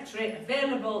directory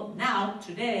available now,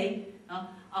 today,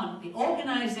 on the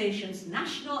organizations,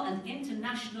 national and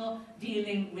international,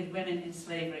 dealing with women in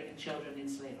slavery and children in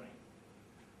slavery.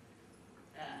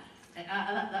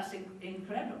 That's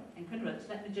incredible.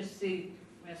 Let me just see,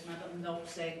 where's my little note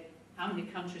saying how many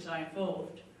countries are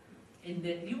involved.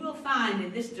 You will find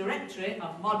in this directory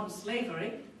of modern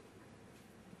slavery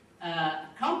a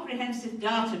comprehensive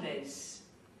database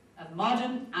of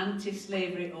modern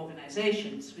anti-slavery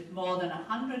organizations with more than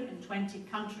 120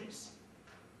 countries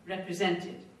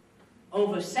represented,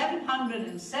 over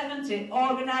 770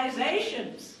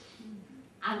 organizations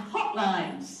and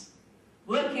hotlines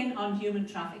working on human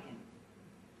trafficking,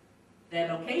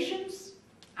 their locations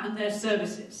and their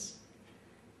services.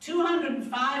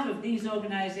 205 of these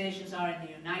organizations are in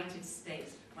the United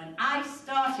States. When I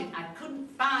started, I couldn't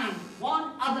find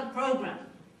one other program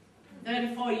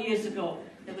 34 years ago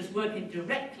that was working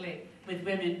directly with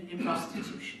women in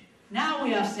prostitution. Now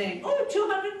we are saying, oh,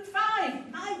 205,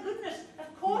 my goodness,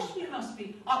 of course we must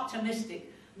be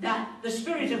optimistic that the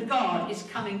Spirit of God is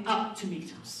coming up to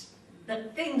meet us,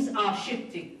 that things are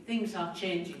shifting, things are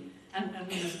changing, and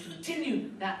we must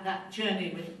continue that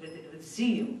journey with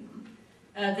zeal.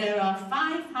 There are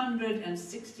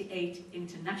 568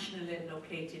 internationally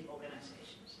located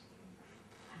organizations.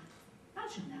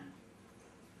 Imagine that.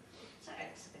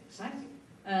 It's exciting.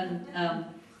 And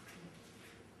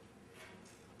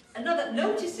Another,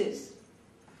 notices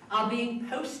are being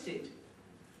posted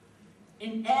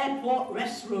in airport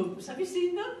restrooms. Have you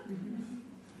seen them?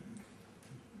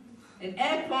 In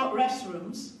airport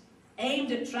restrooms,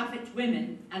 aimed at trafficked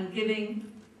women and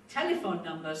giving telephone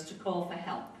numbers to call for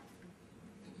help.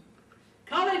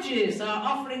 Colleges are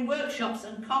offering workshops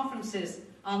and conferences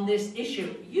on this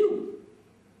issue.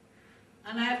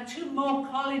 And I have 2 more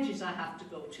colleges I have to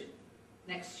go to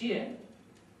next year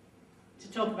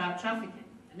to talk about trafficking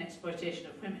and exploitation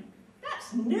of women.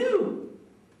 That's new.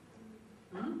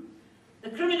 The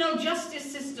criminal justice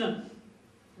system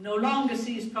no longer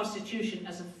sees prostitution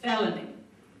as a felony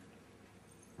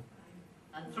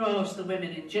and throws the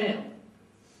women in jail.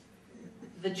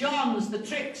 The Johns, the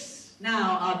tricks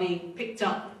now are being picked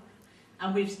up,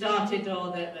 and we've started,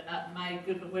 my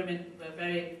group of women were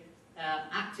very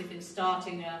active in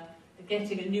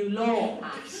getting a new law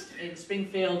passed in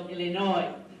Springfield,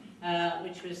 Illinois,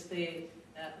 which was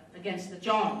against the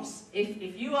Johns.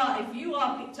 If you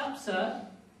are picked up, sir,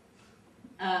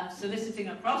 soliciting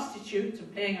a prostitute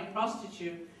and paying a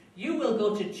prostitute, you will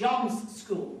go to John's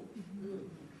school.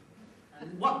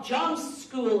 And what John's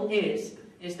school is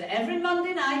that every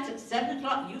Monday night at 7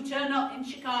 o'clock you turn up in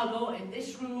Chicago in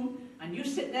this room and you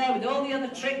sit there with all the other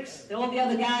tricks, all the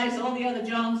other guys, all the other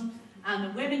Johns, and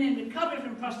the women in recovery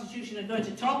from prostitution are going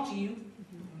to talk to you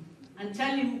and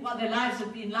tell you what their lives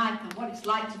have been like and what it's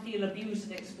like to feel abused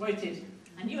and exploited.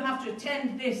 And you have to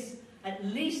attend this at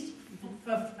least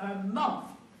for a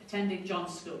month, attending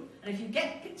John's school. And if you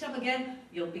get picked up again,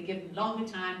 you'll be given longer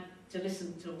time to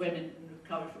listen to women in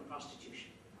recovery from prostitution.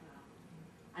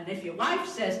 And if your wife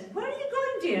says, "Where are you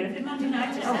going, dear, every Monday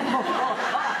night at 7 o'clock?"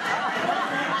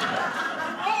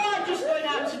 "Oh, I'm just going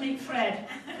out to meet Fred."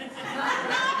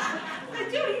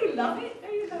 Don't you love it?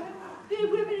 Don't you love it? The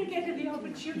women are getting the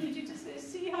opportunity to say,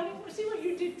 "See, honey, see what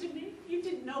you did to me? You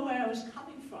didn't know where I was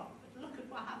coming from, but look at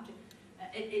what happened."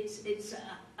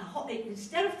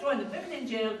 Instead of throwing the women in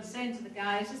jail and saying to the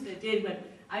guys, as they did when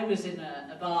I was in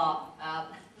a bar,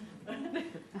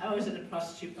 I was in a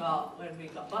prostitute bar when we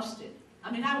got busted. I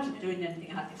mean, I wasn't doing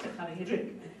anything except having a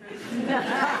drink.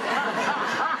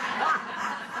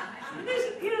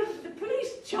 The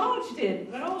police charged in.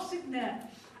 We're all sitting there,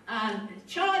 and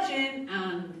charged in,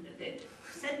 and they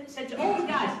said to all the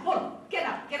guys, "Hold, get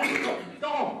up, go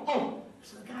home."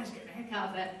 So the guys get the heck out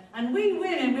of there, and we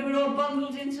women, we were all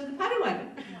bundled into the paddy wagon,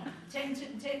 taken to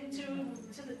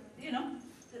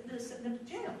the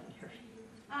jail.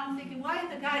 And I'm thinking, why are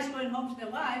the guys going home to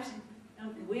their wives?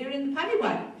 And we're in the paddy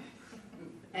wagon.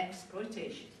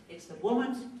 Exploitation. It's the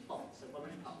woman's fault. It's the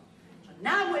woman's problem. So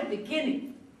now we're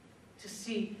beginning to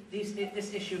see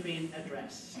this issue being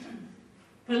addressed.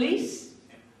 Police,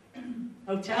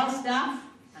 hotel staff,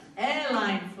 and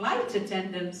airline flight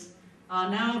attendants are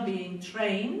now being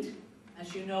trained,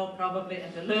 as you know probably,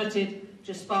 and alerted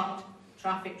to spot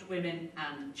trafficked women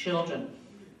and children.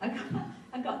 I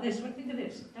got this. What do you think of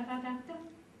this? Da, da, da, da.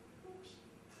 Oops.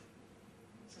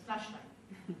 It's a flashlight.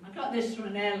 I got this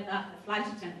from a flight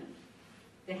attendant.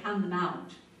 They hand them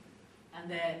out,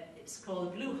 and it's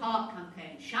called the Blue Heart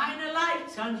Campaign. Shine a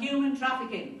light on human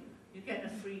trafficking. You get a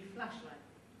free flashlight.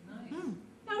 Nice.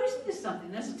 Now, isn't this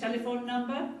something? There's a telephone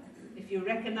number. If you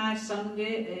recognise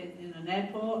somebody in an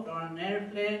airport or on an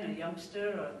airplane, a youngster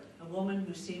or a woman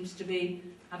who seems to be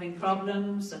having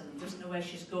problems and doesn't know where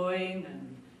she's going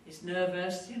and is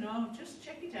nervous, just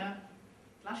check it out.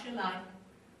 Flash a light.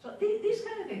 So these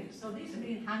kind of things. So these are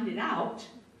being handed out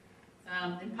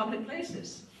in public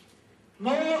places.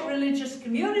 More religious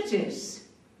communities.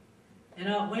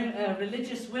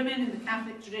 Religious women in the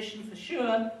Catholic tradition for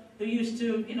sure, who used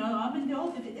to,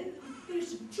 they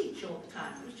used to teach all the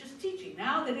time. It was just teaching.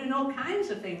 Now they're doing all kinds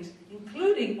of things,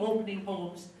 including opening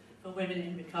homes for women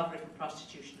in recovery from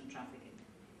prostitution and trafficking.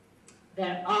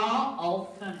 There are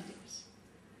alternatives.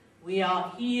 We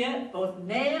are here, both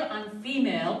male and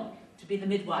female, to be the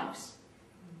midwives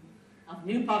of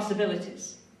new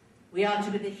possibilities. We are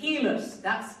to be the healers.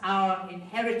 That's our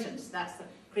inheritance. That's the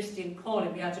Christian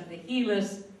calling. We are to be the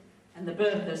healers and the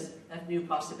birthers of new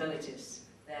possibilities.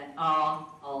 There are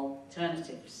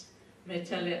alternatives. Let me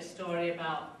tell you a story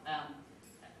about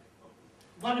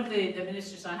one of the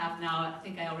ministers I have now, I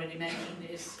think I already mentioned,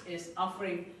 is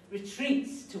offering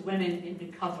retreats to women in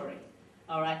recovery.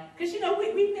 All right, because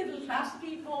we middle class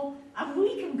people, and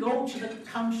we can go to the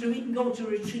country, we can go to a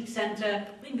retreat centre,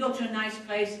 we can go to a nice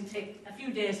place and take a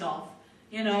few days off,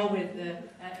 with a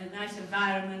nice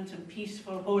environment and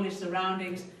peaceful, holy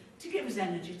surroundings to give us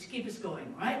energy, to keep us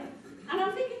going, right? And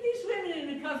I'm thinking these women in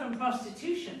recovery from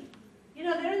prostitution,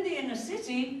 they're in the inner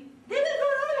city, they don't go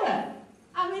nowhere.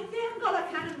 I mean, they haven't got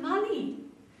that kind of money.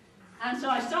 And so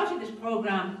I started this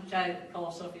program, which I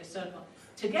call Sophia's Circle,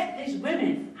 to get these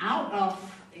women out of,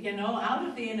 you know, out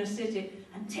of the inner city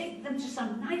and take them to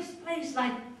some nice place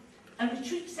like a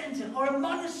retreat centre or a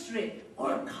monastery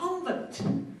or a convent.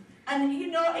 And, you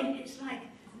know, it's like,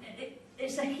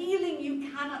 it's a healing you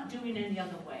cannot do in any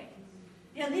other way.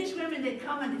 You know, these women, they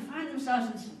come and they find themselves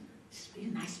in some, this is a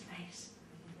really nice place.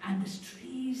 And there's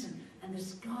trees and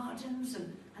there's gardens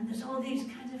and there's all these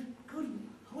kind of good,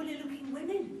 holy-looking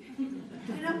women.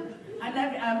 You know, I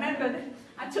remember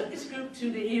I took this group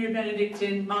to the Erie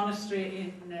Benedictine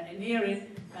Monastery in Erie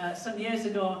some years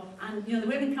ago, and you know the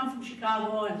women come from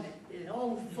Chicago and they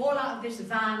all fall out of this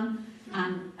van,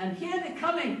 and here they're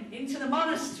coming into the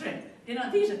monastery. You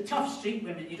know, these are tough street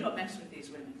women. You don't mess with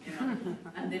these women, you know,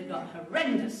 and they've got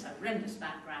horrendous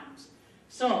backgrounds.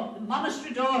 So the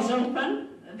monastery doors open.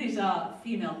 These are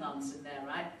female nuns in there,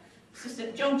 right?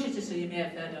 Sister Joan Chittister, you may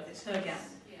have heard of. It's her gang.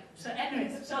 So anyway,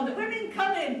 so the women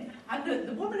come in, and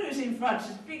the woman who's in front,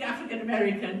 she's a big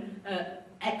African-American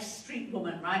ex-street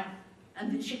woman, right?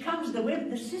 And she comes,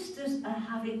 the sisters are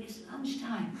having, it's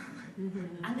lunchtime,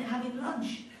 and they're having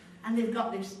lunch, and they've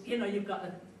got this, you know, you've got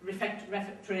the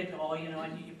refectory door, you know,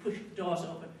 and you push the doors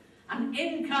open, and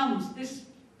in comes this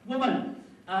woman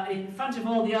in front of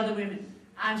all the other women,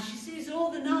 and she sees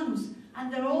all the nuns,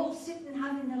 and they're all sitting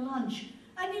having their lunch,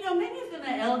 and you know, many of them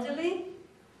are elderly,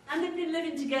 and they've been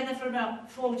living together for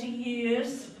about 40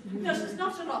 years. No, so there's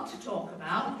not a lot to talk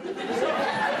about.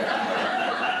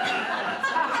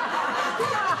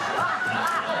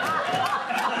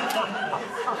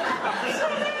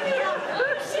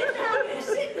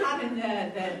 Sitting having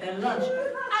their lunch.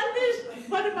 And there's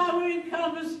one of my women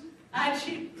comes and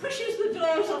she pushes the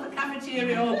doors of the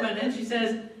cafeteria open and she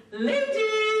says,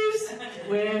 "Ladies,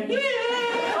 we're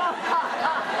here."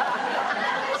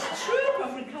 And this troop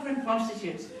of recovering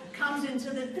prostitutes comes into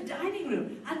the dining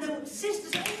room, and the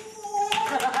sisters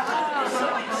are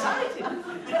so excited.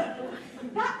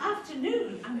 But that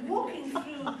afternoon, I'm walking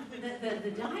through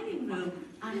the dining room,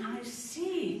 and I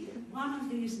see one of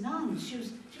these nuns. She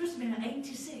must have been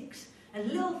 86, a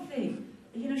little thing.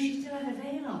 You know, she still had a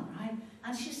veil on, right?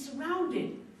 And she's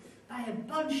surrounded by a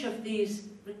bunch of these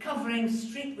recovering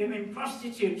street women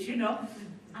prostitutes, you know.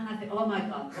 And I think, oh my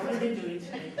God, what are they doing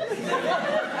today?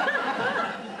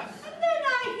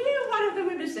 I hear one of the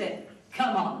women say,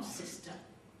 "Come on, sister,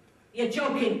 you're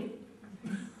joking.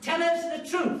 Tell us the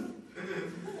truth."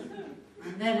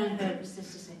 And then I heard the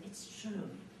sister say, "It's true.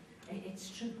 It's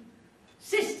true.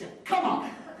 Sister, come on.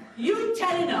 You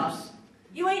telling us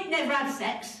you ain't never had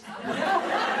sex?"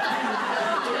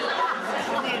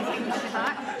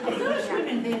 Those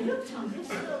women, they looked on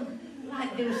this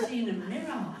like they were seeing a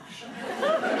mirage.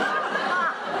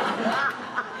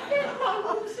 Then one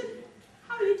woman said,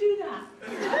 "How do you do that?"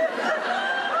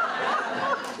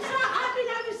 She said, "I've been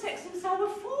having sex since I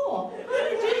was 4. How do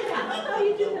you do that? How do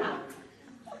you do that?"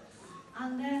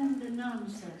 And then the nun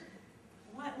said,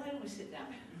 why don't we sit down?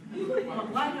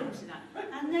 Why don't we sit down?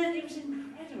 And then it was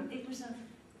incredible. It was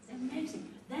amazing.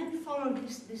 Then followed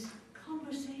this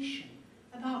conversation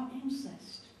about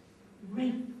incest,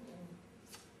 rape,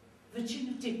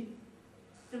 virginity,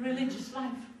 the religious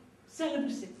life,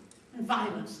 celibacy, and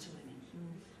violence to women.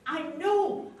 I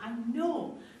know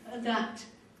that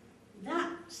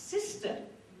sister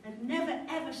had never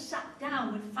ever sat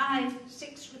down with 5,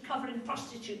 6 recovering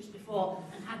prostitutes before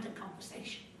and had a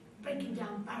conversation, breaking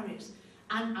down barriers.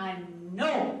 And I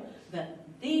know that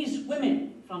these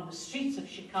women from the streets of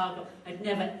Chicago had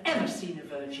never ever seen a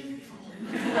virgin before.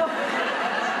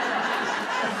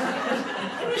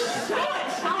 It was so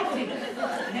exciting,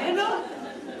 you know?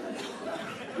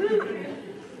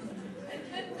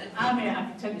 I mean, I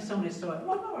can tell you so many stories.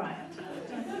 One more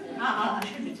I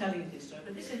shouldn't be telling you this story,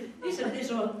 but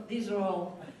these are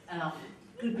all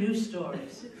good news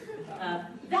stories.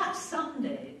 That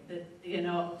Sunday, you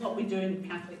know, what we do in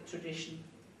Catholic tradition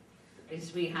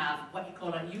is we have what you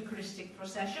call a Eucharistic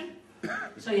procession.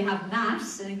 So you have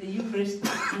Mass and the Eucharist,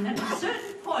 and then at a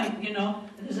certain point, you know,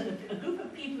 there's a group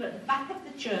of people at the back of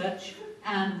the church,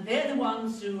 and they're the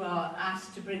ones who are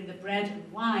asked to bring the bread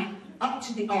and wine up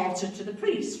to the altar to the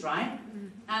priest, right?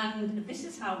 And this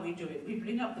is how we do it. We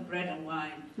bring up the bread and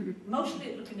wine,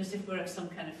 mostly looking as if we're at some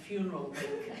kind of funeral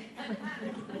wake,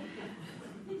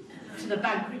 to the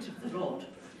banquet of the Lord.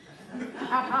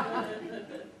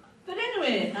 But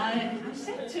anyway, I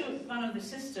said to one of the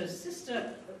sisters,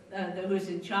 who was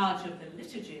in charge of the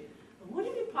liturgy, would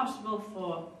it be possible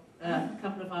for a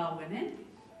couple of our women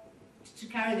to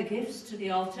carry the gifts to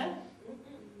the altar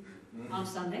on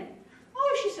Sunday?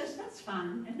 Oh, she says, that's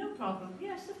fine, and no problem.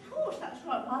 Yes, of course, that's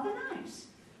right, rather nice.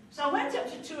 So I went up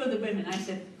to 2 of the women, I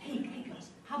said, hey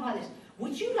girls, how about this?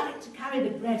 Would you like to carry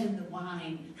the bread and the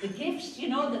wine, the gifts, you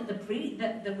know, that we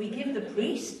give the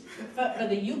priest for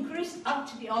the Eucharist up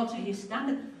to the altar? You stand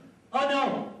there.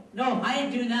 Oh, no, I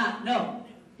ain't doing that. No,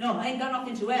 I ain't got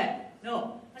nothing to wear.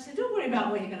 No. I said, don't worry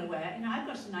about what you're going to wear. You know, I've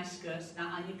got some nice skirts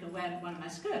now, and you can wear one of my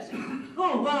skirts.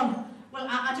 Oh, well,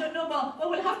 I don't know. Well,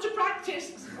 we'll have to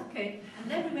practice. I said, okay.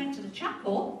 And then we went to the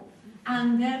chapel,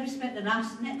 and there we spent the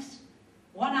next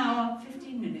 1 hour,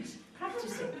 15 minutes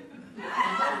practicing. Am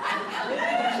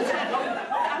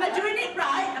I doing it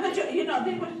right? Am I doing, you know,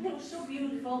 they were so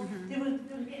beautiful. They were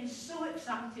getting so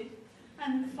excited.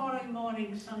 And the following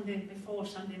morning, Sunday, before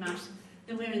Sunday Mass,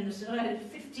 they were in this,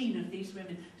 15 of these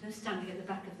women, they're standing at the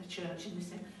back of the church, and they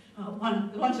said, oh,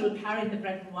 the ones who were carrying the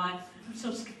bread and wine, I'm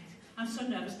so scared, I'm so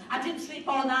nervous. I didn't sleep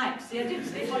all night. See, I didn't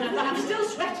sleep all night, but I'm still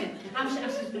sweating. I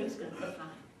said, no, it's going to be fine.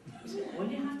 He said, all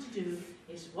you have to do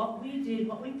is what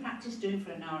we practiced doing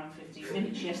for 1 hour and 15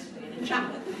 minutes yesterday in the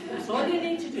chapel. That's all you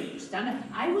need to do. You stand up.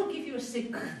 I will give you a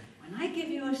signal. When I give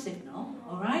you a signal,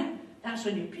 all right, that's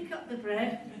when you pick up the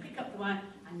bread, you pick up the wine,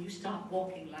 and you start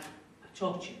walking like I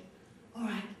taught you. All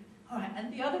right.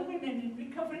 And the other women in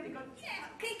recovery, they go, yeah,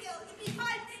 okay, girl, you'll be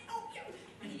fine. Oh, yeah.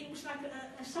 And it was like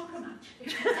a soccer match.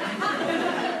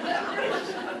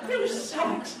 It was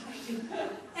so exciting.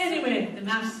 Anyway, the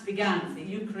Mass began, the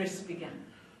Eucharist began.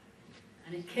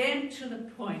 And it came to the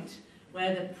point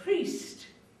where the priest,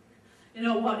 you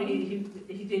know, what he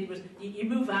did was, you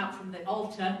move out from the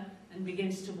altar and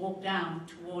begins to walk down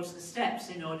towards the steps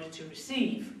in order to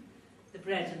receive the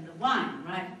bread and the wine,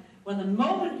 right? Well, the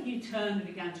moment he turned and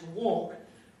began to walk,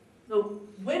 the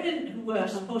women who were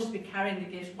supposed to be carrying the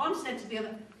gifts, one said to the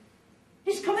other,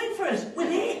 he's coming for us,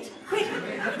 we'll eat, quick,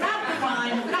 grab the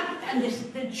wine, and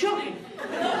they're jogging.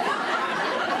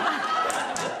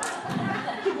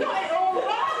 They got it all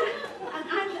right. And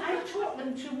I taught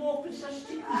them to walk with such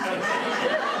dignity. And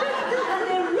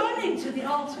they're running to the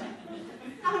altar.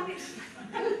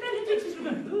 And the Benedictines were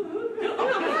going,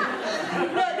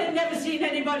 no, they've never seen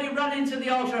anybody run into the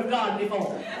altar of God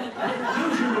before.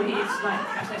 Usually it's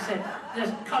like, as I said,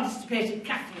 there's constipated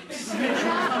Catholics,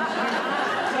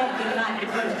 talking like it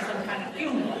was some kind of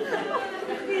funeral.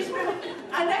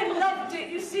 And I loved it.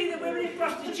 You see, the women in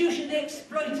prostitution, they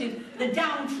exploited the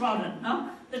downtrodden,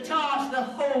 the tars, the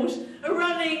hoes,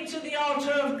 running to the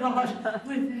altar of God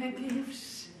with their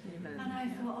gifts. Amen. And I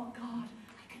thought, oh God,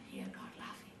 I can hear God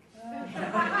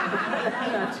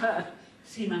laughing.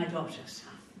 See my daughters.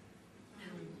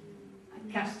 I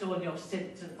cast all your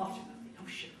sin to the bottom of the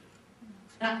ocean.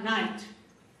 That night,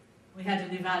 we had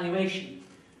an evaluation.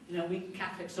 You know, we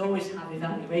Catholics always have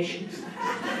evaluations.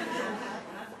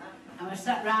 And I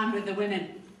sat round with the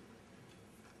women.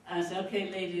 And I said, okay,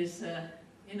 ladies,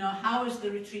 you know, how has the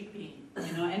retreat been?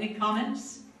 You know, any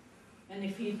comments? Any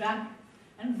feedback?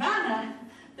 And Vanna,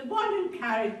 the one who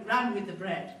ran with the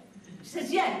bread, she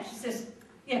says, yeah. She says,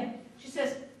 yeah. She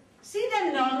says, see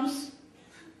them nuns?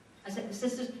 I said, the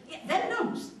sisters? Yeah, them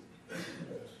nuns.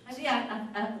 I said,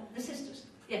 yeah, the sisters.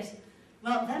 Yes.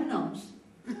 Well, them nuns.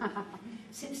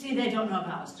 See, they don't know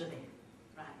about us, do they?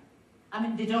 Right. I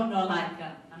mean, they don't know like,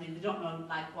 they don't know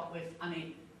like what we've,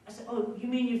 I said, oh, you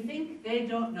mean you think they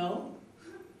don't know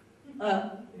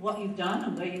what you've done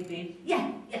and where you've been?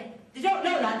 Yeah. They don't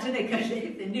know that, do they? Because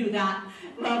if they knew that,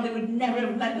 well, they would never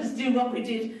have let us do what we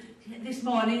did this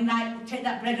morning, like take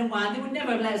that bread and wine. They would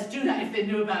never have let us do that if they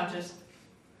knew about us.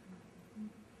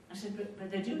 I said,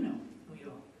 but they do know who you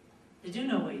are. They do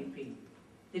know where you've been.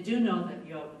 They do know that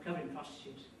you're recovering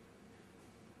prostitutes.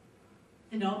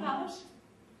 They know about us.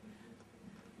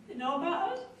 They know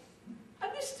about us.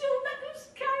 And they still let us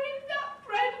carry that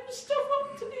bread and stuff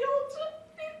up to the altar.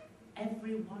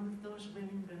 Every one of those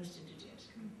women burst into tears.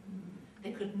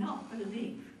 They could not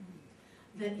believe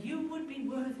that you would be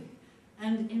worthy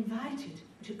and invited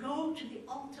to go to the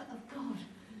altar of God,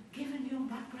 given your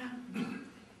background,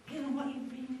 given what you've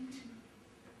been into.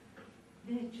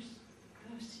 They just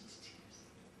burst into tears.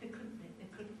 They couldn't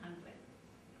handle it.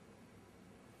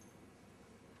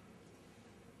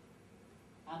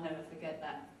 I'll never forget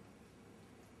that.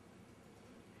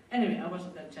 Anyway, I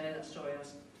wasn't going to tell you that story. I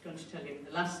was going to tell you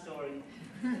the last story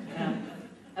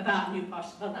about new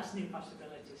possibilities. Well, that's new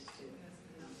possibilities too.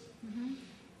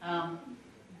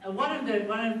 One of the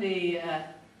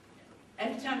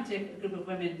every time I take a group of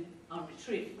women on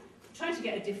retreat, I try to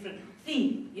get a different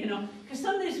theme, you know, because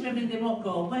some of these women, they won't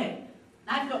go away.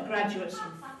 I've got graduates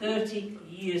from 30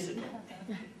 years ago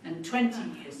and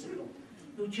 20 years ago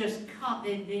who just can't,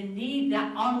 they need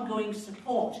that ongoing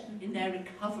support in their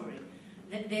recovery.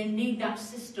 They need that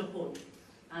sisterhood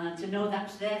to know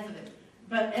that's there for them.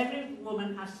 But every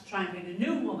woman has to try and bring a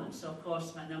new woman, so of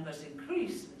course my numbers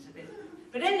increase. It's a bit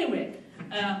But anyway,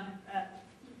 I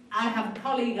have a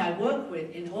colleague I work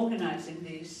with in organising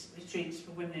these retreats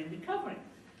for women in recovery.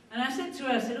 And I said to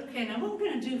her, I said, okay, now what are we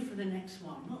going to do for the next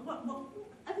one?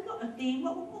 Have you got a theme?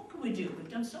 What can we do?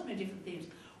 We've done so many different themes.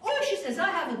 Oh, she says, I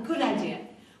have a good idea.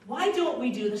 Why don't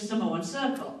we do the Samoan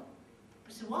Circle?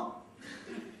 I said, what?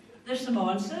 The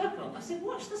Samoan Circle. I said,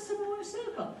 what's the Samoan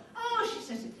Circle? Oh, she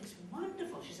says, it's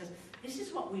wonderful. She says, this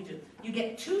is what we do. You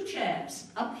get 2 chairs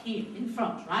up here in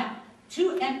front, right?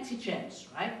 2 empty chairs,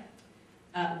 right?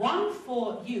 One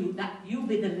for you, that you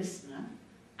be the listener,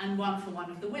 and one for one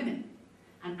of the women.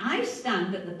 And I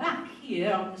stand at the back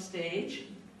here on the stage,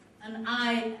 and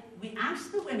we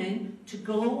ask the women to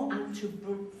go and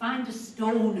to find a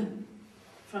stone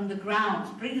from the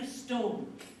ground, bring a stone.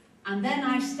 And then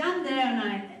I stand there and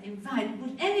I invite,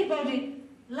 would anybody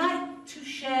like to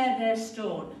share their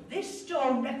stone? This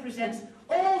stone represents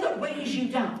all that weighs you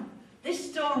down.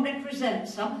 This stone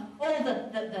represents all the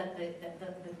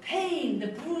pain, the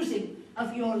bruising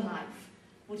of your life.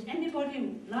 Would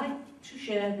anybody like to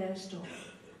share their stone?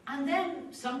 And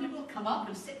then somebody will come up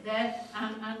and sit there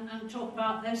and talk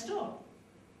about their stone.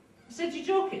 I said, you're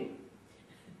joking?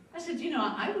 I said, you know,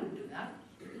 I wouldn't do that.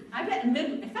 I bet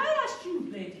if I asked you,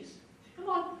 ladies, come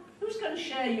on, who's going to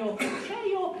share your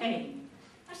pain?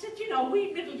 I said, you know,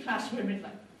 we middle-class women,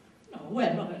 like, no,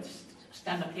 we're not going to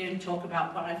stand up here and talk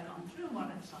about what I've gone through and what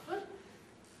I've suffered.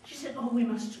 She said, oh, we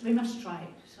must try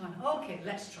it. So I went, okay,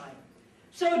 let's try it.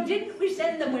 So didn't we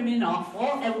send the women off?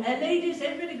 All ladies,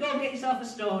 everybody go get yourself a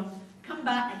stone. Come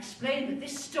back, explain that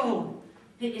this stone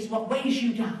is what weighs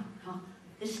you down. Huh?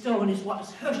 This stone is what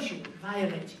has hurt you,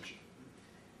 violated you.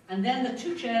 And then the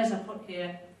 2 chairs I put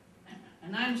here,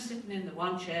 and I'm sitting in the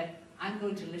 1 chair. I'm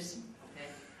going to listen,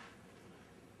 okay?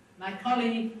 My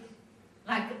colleague,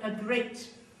 like a great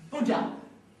Buddha,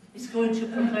 is going to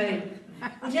proclaim,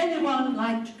 would anyone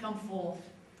like to come forth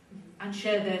and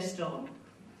share their stone?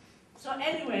 So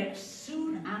anyway, as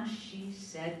soon as she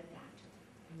said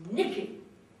that, Nikki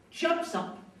jumps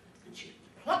up and she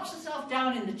plops herself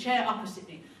down in the chair opposite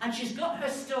me, and she's got her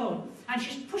stone and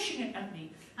she's pushing it at me,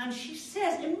 and she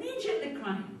says, immediately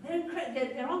crying,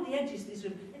 they're on the edges, these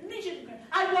women, immediately crying,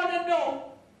 I want to know.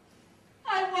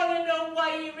 I want to know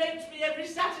why he raped me every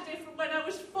Saturday from when I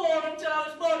was 4 until I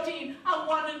was 14. I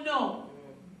want to know.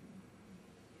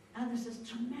 And there's this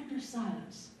tremendous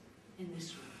silence in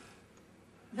this room.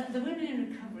 The women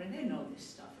in recovery, they know this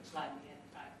stuff. It's like,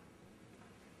 yeah,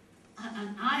 right.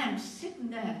 And I am sitting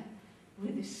there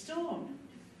with this stone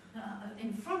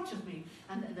in front of me,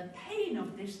 and the pain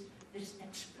of this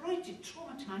exploited,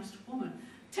 traumatized woman.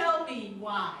 Tell me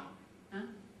why. Huh?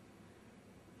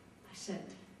 I said,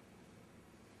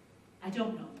 I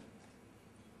don't know.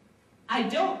 I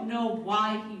don't know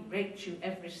why he raped you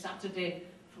every Saturday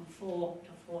from 4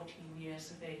 to 14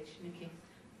 years of age, Nikki.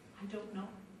 I don't know.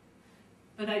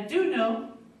 But I do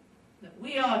know that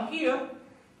we are here,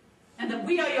 and that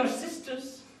we are your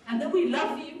sisters, and that we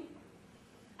love you,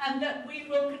 and that we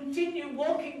will continue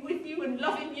walking with you and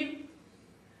loving you.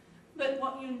 But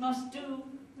what you must do,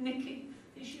 Nikki,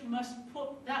 is you must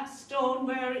put that stone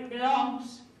where it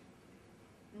belongs.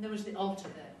 And there was the altar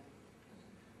there.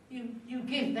 You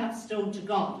give that stone to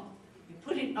God. You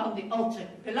put it on the altar.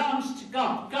 It belongs to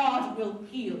God. God will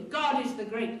heal. God is the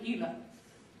great healer.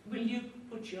 Will you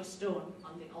put your stone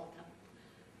on the altar?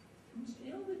 And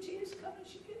still the tears come, and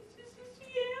she says,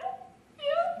 yeah.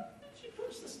 And she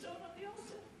puts the stone on the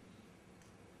altar.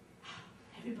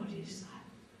 Everybody is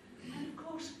silent. And of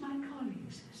course my colleague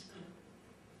says,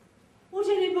 would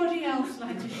anybody else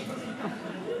like to share?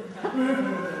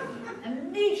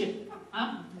 Immediately,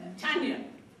 Tanya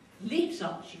leaps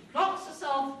up. She plops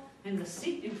herself in the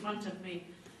seat in front of me,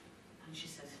 and she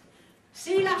says,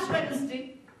 see last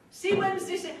Wednesday? See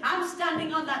Wednesday? I'm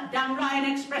standing on that Dan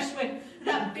Ryan Expressway,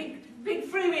 that big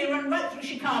freeway run right through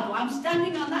Chicago. I'm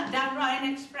standing on that Dan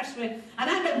Ryan Expressway, and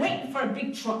I've been waiting for a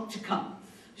big truck to come.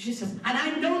 She says, and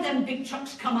I know them big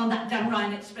trucks come on that Dan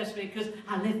Ryan Expressway because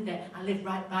I live there. I live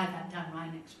right by that Dan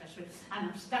Ryan Expressway.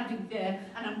 And I'm standing there,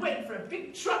 and I'm waiting for a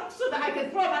big truck so that I can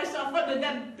throw myself under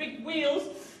them big wheels.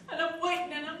 And I'm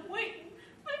waiting, and I'm waiting.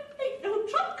 Ain't no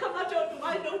truck come. I don't know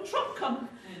why no truck come.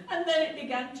 And then it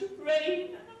began to rain,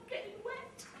 and I'm getting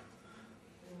wet.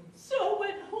 So I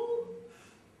went home,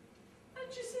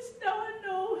 and she says, now I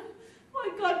know why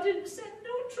God didn't send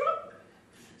no truck,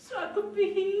 so I could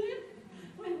be healed.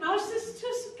 When my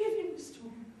sisters give him a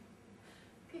stone.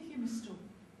 Give him a stone.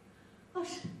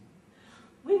 But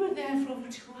we were there for over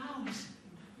 2 hours.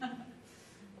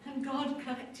 And God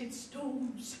collected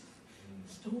stones.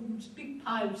 Stones, big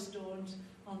pile of stones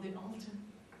on the altar.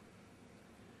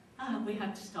 And we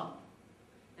had to stop.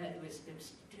 It was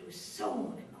it was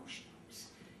so emotional.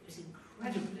 It was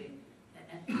incredibly,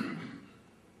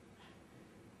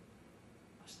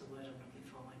 what's the word I'm looking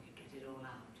for when you get it all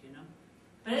out, you know?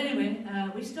 But anyway,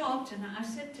 we stopped, and I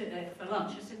said for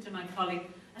lunch, I said to my colleague,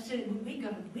 I said, we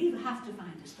have to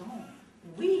find a stone.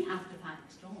 We have to find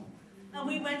a stone. And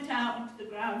we went out into the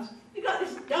grounds. We got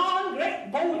this darn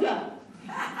great boulder.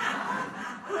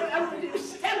 And we were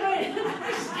staggering in.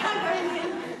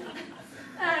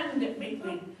 And we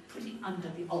put it under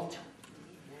the altar.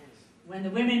 When the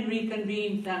women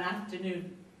reconvened that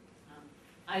afternoon,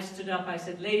 I stood up, I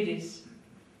said, ladies,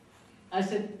 I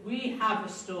said, we have a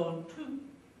stone too.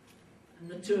 And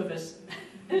the two of us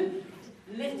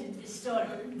lifted this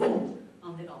stone, boom,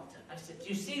 on the altar. I said, do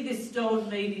you see this stone,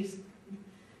 ladies?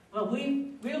 Well,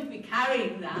 we'll be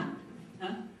carrying that.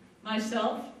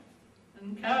 Myself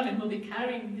and Carolyn will be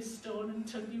carrying this stone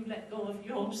until you let go of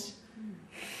yours.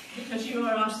 Because you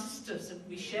are our sisters and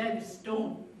we share this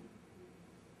stone.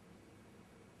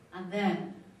 And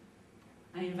then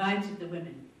I invited the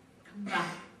women, come back,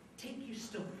 take your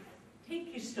stone,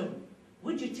 take your stone.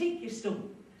 Would you take your stone?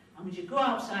 And would you go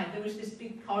outside? There was this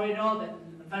big corridor, a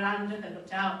veranda that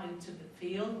looked out into the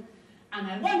field. And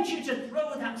I want you to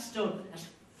throw that stone as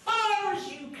far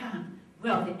as you can.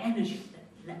 Well, the energy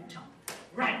that leapt up.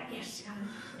 Right, yes.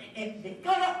 They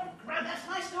got up, they grabbed, that's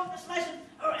my stone,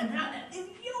 and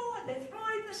they're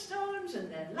throwing the stones,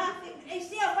 and they're laughing. Hey,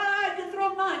 see how far I can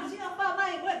throw mine, see how far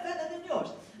mine went better than yours.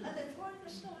 And they're throwing the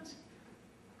stones.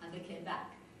 And they came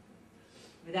back.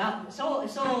 It's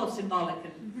all symbolic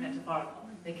and metaphorical.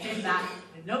 They came back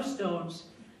with no stones,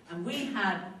 and we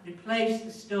had replaced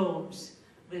the stones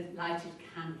with lighted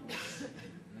candles.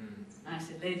 And I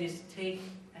said, ladies, take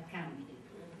a candle.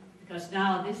 Because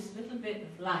now this little bit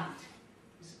of light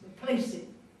is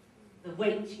replacing the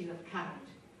weight you have carried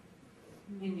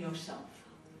in yourself.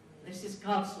 This is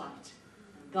God's light,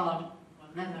 and God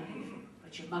will never leave you,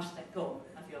 but you must let go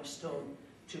of your stone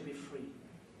to be free.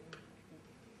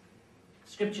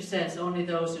 Scripture says only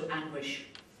those who anguish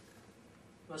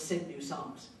will sing new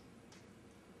songs.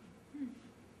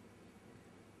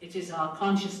 It is our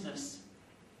consciousness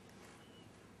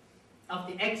of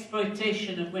the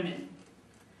exploitation of women,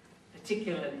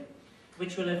 particularly,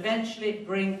 which will eventually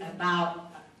bring about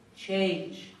a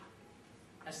change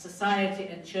as society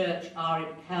and church are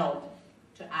impelled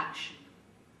to action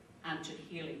and to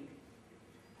healing.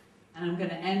 And I'm going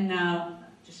to end now,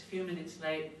 just a few minutes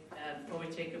late, before we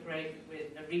take a break,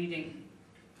 with a reading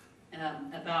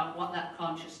about what that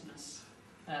consciousness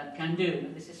can do.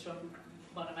 And this is from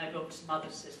one of my books,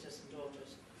 Mothers, Sisters and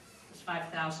Daughters. There's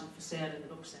 5,000 for sale in the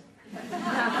book set.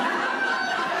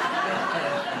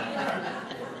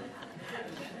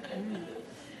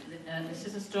 This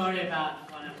is a story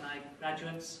about one of my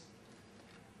graduates,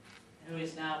 who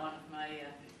is now one of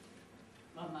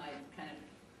my kind of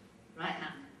right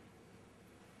hand.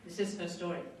 This is her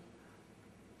story.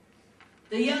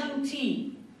 The young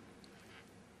teen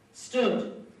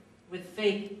stood with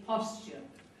fake posture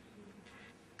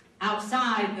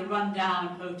outside the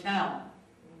rundown hotel,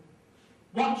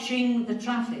 watching the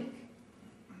traffic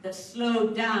that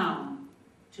slowed down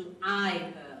to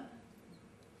eye her,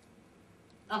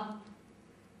 up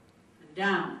and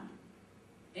down,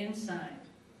 inside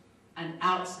and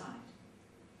outside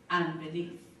and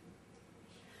beneath.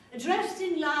 Dressed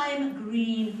in lime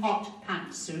green hot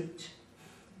pantsuit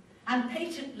and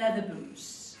patent leather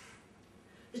boots,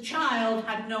 the child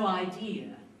had no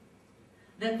idea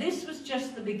that this was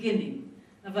just the beginning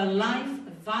of a life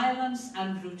of violence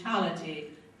and brutality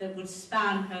that would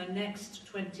span her next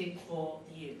 24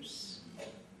 years.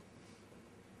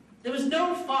 There was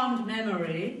no fond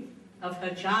memory of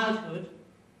her childhood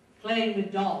playing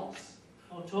with dolls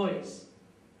or toys,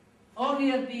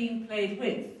 only of being played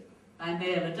with by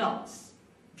male adults,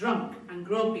 drunk and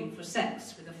groping for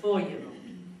sex with a 4-year-old.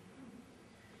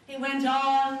 It went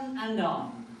on and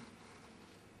on.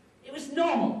 It was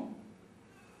normal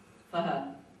for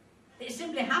her. It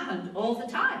simply happened all the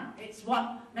time. It's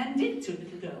what men did to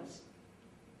little girls.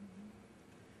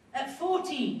 At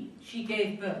 14, she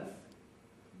gave birth,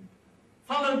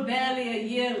 followed barely a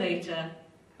year later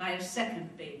by a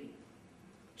second baby.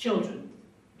 Children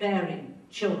bearing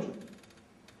children.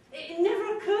 It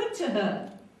never occurred to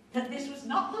her that this was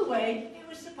not the way it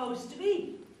was supposed to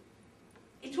be.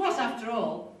 It was, after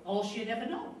all she had ever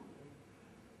known.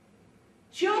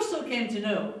 She also came to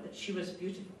know that she was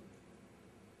beautiful.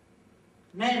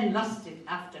 Men lusted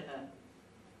after her.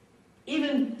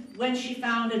 Even when she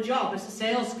found a job as a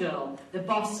salesgirl, the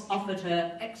boss offered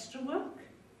her extra work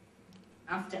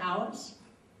after hours.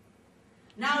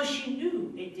 Now she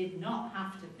knew it did not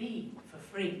have to be for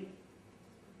free.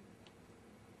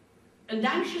 and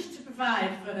anxious to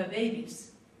provide for her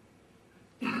babies,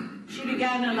 she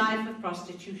began a life of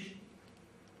prostitution.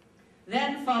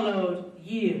 Then followed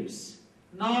years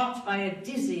marked by a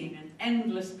dizzying and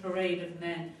endless parade of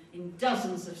men in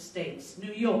dozens of states: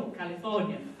 New York,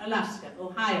 California, Alaska,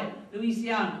 Ohio,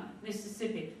 Louisiana,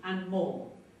 Mississippi, and more.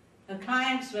 Her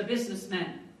clients were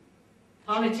businessmen,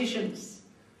 politicians,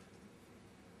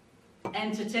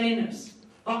 entertainers,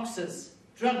 boxers,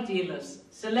 drug dealers,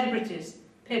 celebrities,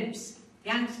 pimps,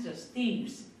 gangsters,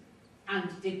 thieves, and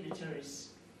dignitaries.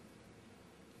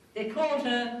 They called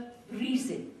her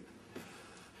Breezy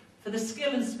for the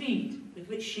skill and speed with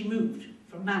which she moved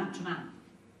from man to man.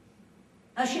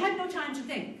 Now, she had no time to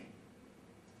think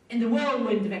in the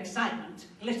whirlwind of excitement,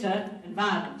 glitter, and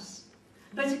violence,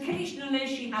 but occasionally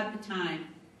she had the time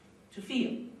to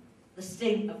feel the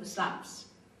sting of the slaps,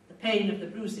 the pain of the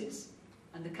bruises,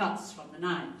 and the cuts from the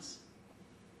knives.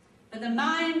 But the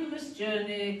mindless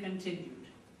journey continued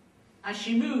as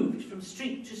she moved from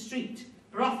street to street,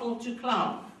 brothel to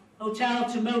club, hotel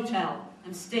to motel,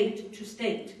 and state to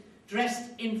state,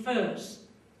 dressed in furs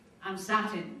and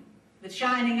satin, with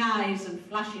shining eyes and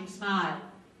flashing smile,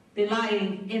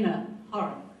 belying inner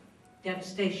horror,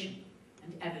 devastation,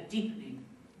 and ever-deepening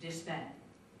despair.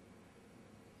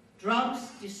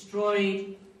 Drugs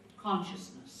destroyed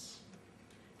consciousness,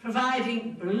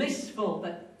 providing blissful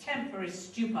but temporary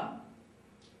stupor,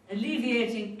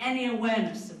 alleviating any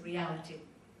awareness of reality.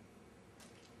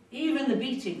 Even the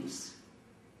beatings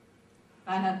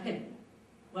by her pimp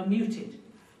were muted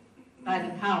by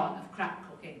the power of crack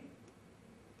cocaine.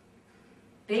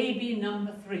 Baby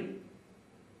number 3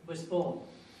 was born,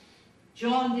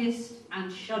 jaundiced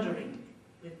and shuddering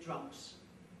with drugs.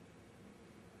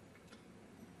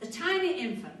 The tiny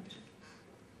infant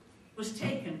was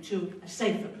taken to a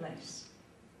safer place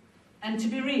and to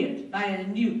be reared by a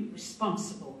new,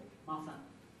 responsible mother.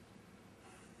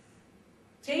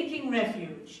 Taking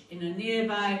refuge in a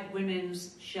nearby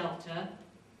women's shelter,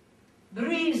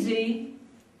 Breezy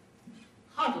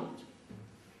huddled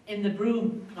in the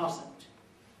broom closet,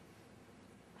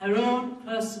 her own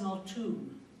personal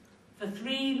tomb, for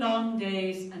 3 long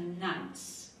days and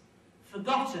nights,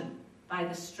 forgotten by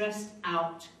the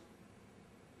stressed-out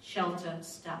shelter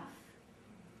staff.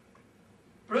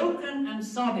 Broken and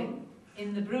sobbing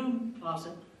in the broom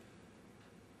closet,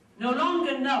 no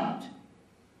longer numbed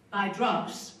by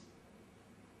drugs,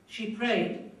 she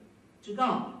prayed to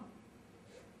God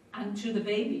and to the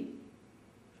baby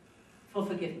for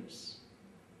forgiveness.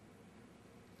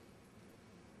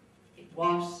 It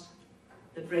was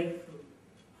the breakthrough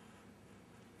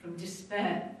from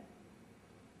despair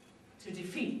to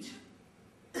defeat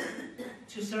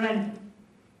to surrender.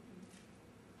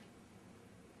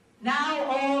 Now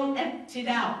all emptied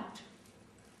out,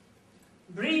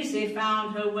 Breezy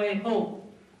found her way home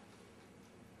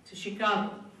to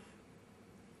Chicago,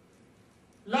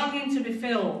 longing to be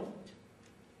filled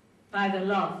by the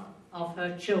love of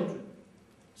her children,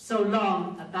 so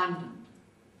long abandoned.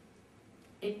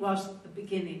 It was the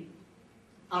beginning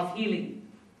of healing,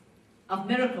 of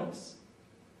miracles,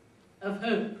 of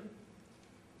hope.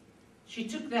 She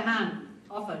took the hand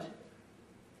offered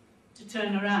to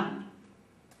turn around.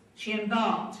 She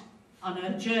embarked on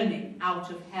her journey out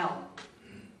of hell.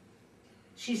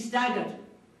 She staggered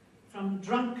from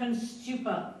drunken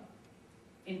stupor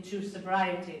into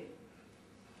sobriety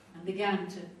and began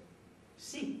to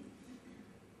see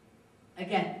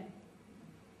again.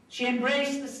 She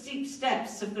embraced the steep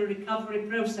steps of the recovery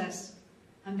process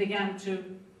and began to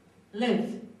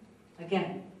live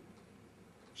again.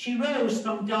 She rose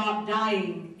from dark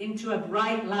dying into a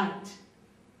bright light,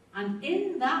 and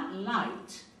in that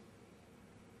light,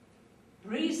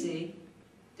 Breezy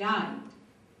died,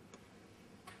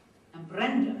 and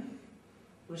Brenda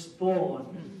was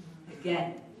born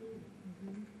again.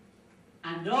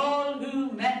 And all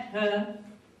who met her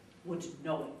would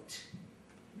know it.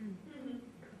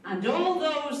 And all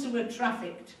those who were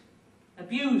trafficked,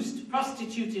 abused,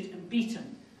 prostituted, and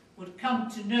beaten would come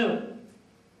to know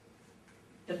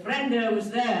that Brenda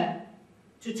was there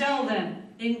to tell them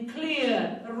in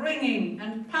clear, ringing,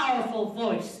 and powerful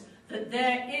voice that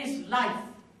there is life,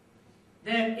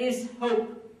 there is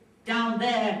hope down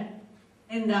there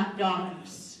in that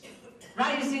darkness.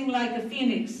 Rising like a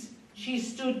phoenix, she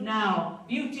stood now,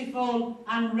 beautiful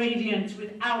and radiant,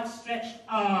 with outstretched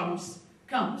arms.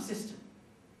 Come, sister.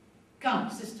 Come,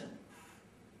 sister.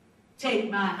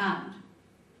 Take my hand.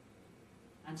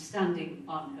 And standing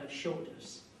on her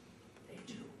shoulders, they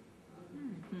do.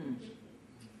 Thank you.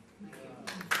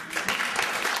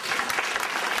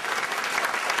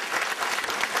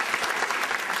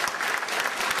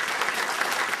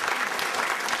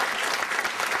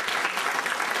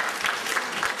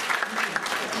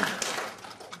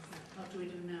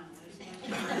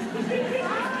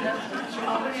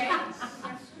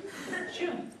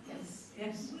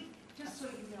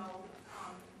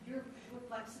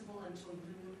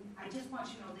 I just want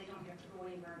you to know they don't have to go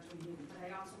anywhere until noon, but I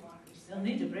also want to be They'll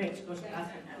need a break to go to the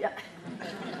bathroom. Yeah.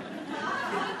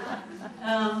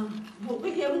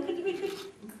 We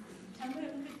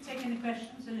could take any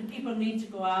questions, and if people need to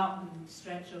go out and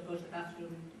stretch or go to the bathroom,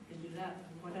 we can do that,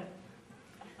 or whatever.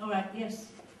 All right, yes.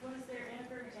 Was there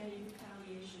ever any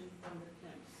retaliation from the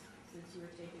pimps since you were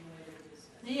taking away their business?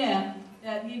 Yeah,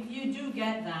 you do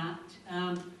get that.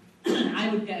 I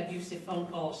would get abusive phone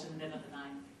calls in the middle of the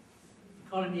night,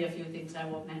 calling me a few things I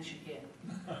won't mention here.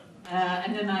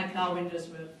 And then my car windows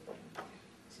were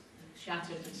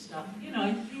shattered and stuff. You know,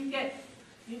 you get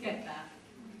that.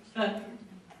 But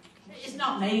it's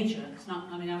not major. It's not,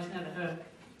 I mean, I was never hurt.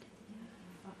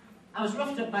 I was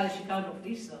roughed up by the Chicago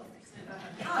police, though.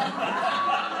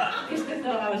 At least they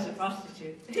thought I was a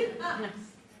prostitute.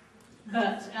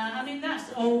 But, I mean,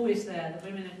 that's always there. The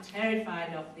women are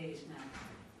terrified of these men.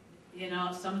 You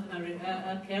know, some of them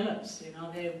are killers. You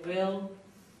know, they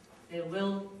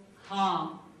will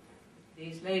harm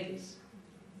these ladies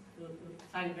who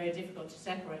find it very difficult to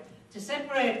separate. To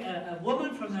separate a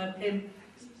woman from her pimp,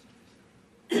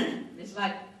 it's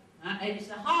like, it's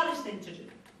the hardest thing to do.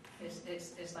 It's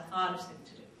the hardest thing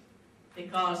to do.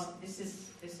 Because this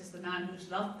is the man who's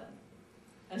loved them.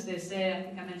 As they say, I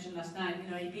think I mentioned last night, you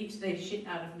know, he beats the shit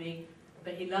out of me,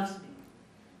 but he loves me.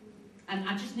 And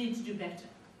I just need to do better.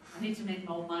 I need to make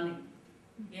more money.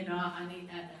 You know, I need,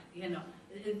 you know,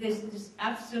 there's this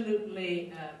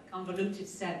absolutely convoluted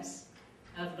sense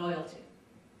of loyalty.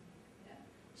 Yeah.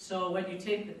 So when you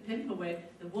take the pimp away,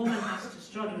 the woman has to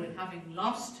struggle with having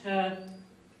lost her.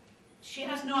 She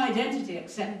has no identity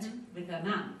except with her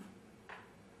man.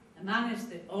 The man is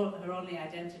her only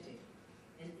identity.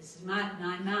 This is my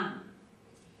man.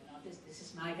 You know, this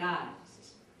is my guy.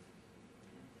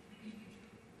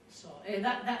 So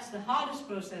that's the hardest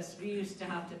process. We used to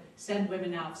have to send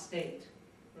women out of state,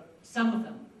 some of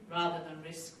them, rather than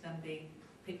risk them being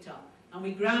picked up. And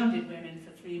we grounded women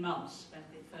for 3 months when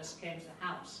they first came to the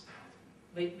house.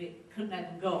 We couldn't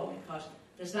let them go because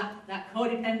there's that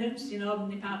codependence, you know,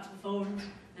 nip out to the phone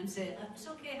and say, it's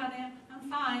okay, honey, I'm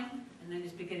fine. And then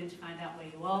he's beginning to find out where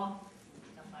you are,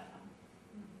 stuff like that.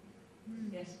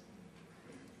 Yes?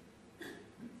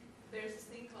 There's this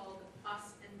thing called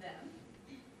us and them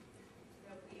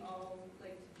that we all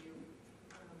like to do.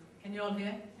 Can you all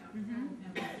hear?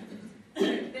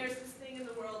 There's this thing in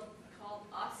the world called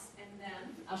us and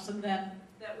them Us and them.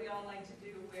 that we all like to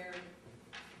do where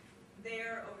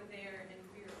they're over there and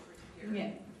we're over here.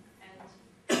 Yeah.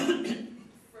 And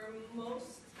for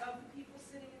most of the people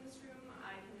sitting in this room,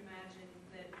 I can imagine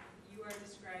that you are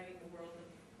describing the world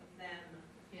of them,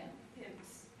 Yeah.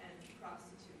 pimps and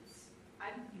prostitutes. I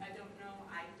don't know,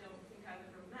 I don't think I've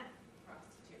ever met a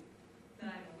prostitute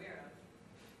that I'm aware of.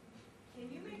 Can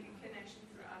you make a connection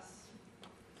for us?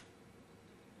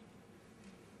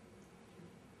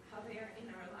 How they are in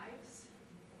our lives?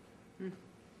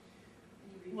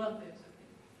 Well,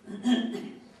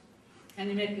 can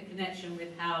you make a connection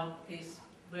with how these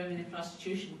women in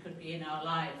prostitution could be in our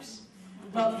lives?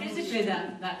 Well, physically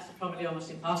that's probably almost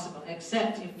impossible,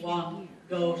 except if one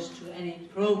goes to any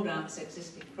programs,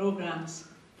 existing programs,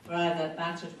 for either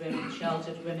battered women,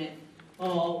 sheltered women,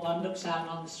 or one looks out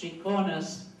on the street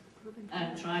corners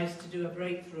and tries to do a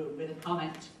breakthrough with a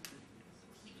comment.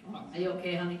 Are you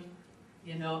okay, honey?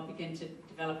 You know, begin to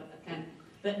develop a kind.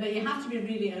 But you have to be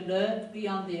really alert, be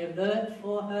on the alert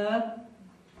for her.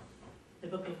 The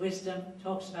Book of Wisdom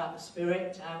talks about the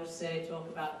spirit, I would say, talk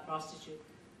about the prostitute.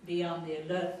 Be on the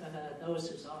alert for her, those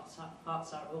whose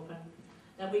hearts are open.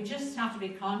 That we just have to be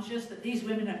conscious that these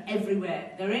women are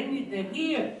everywhere. They're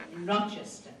here in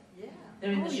Rochester. Yeah.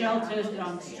 They're in the shelters, they're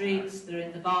on the streets, they're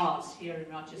in the bars here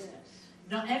in Rochester.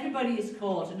 Not everybody is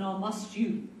called, nor must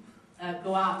you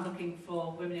go out looking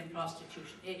for women in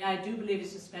prostitution. I do believe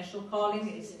it's a special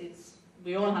calling.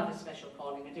 We all have a special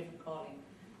calling, a different calling.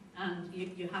 And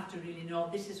you have to really know,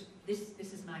 this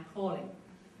is my calling.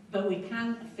 But we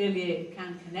can affiliate, we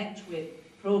can connect with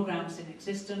programs in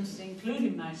existence,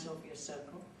 including my Sophia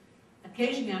Circle.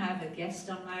 Occasionally I have a guest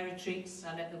on my retreats.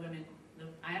 I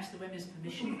ask the women's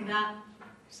permission for that.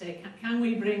 Say, can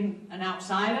we bring an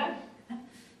outsider?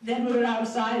 Then we're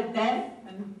outside then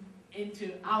and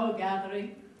into our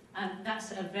gathering. And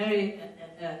that's a very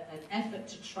an effort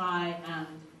to try and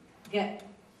get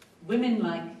women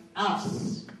like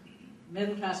us,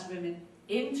 middle-class women,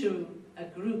 into a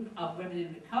group of women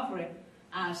in recovery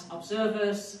as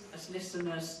observers, as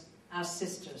listeners, as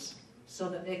sisters, so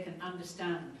that they can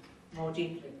understand more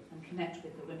deeply and connect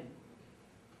with the women.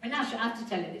 And actually, I have to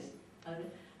tell you this.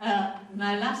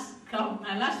 My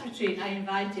last retreat, I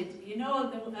invited, you know,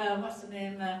 what's the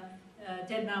name?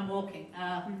 Dead Man Walking.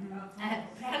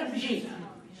 Helen Pugine.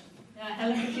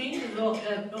 Helen Pugine wrote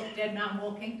the book Dead Man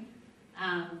Walking,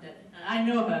 and I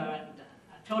know her, and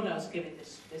I told her I was giving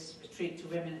this retreat to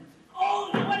women. And, oh,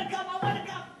 I want to come, I want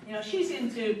to come. You know, she's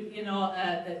into, you know,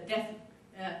 the death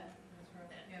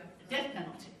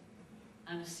penalty,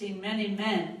 and has seen many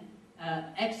men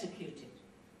executed.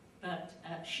 But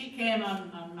she came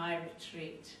on my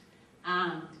retreat,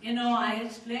 and, you know, I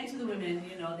explained to the women,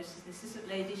 you know, this is a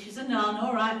lady, she's a nun,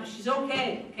 all right, but she's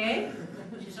okay, okay?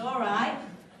 She's all right,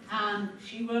 and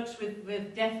she works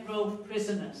with death row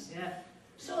prisoners, yeah?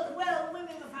 So, well,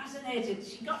 women were fascinated.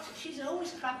 She's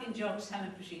always cracking jokes,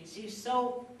 Helen Pugine. She's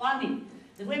so funny.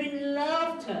 The women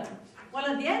loved her. Well,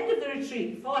 at the end of the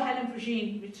retreat, before Helen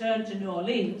Pugine returned to New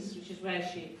Orleans, which is where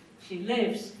she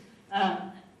lives,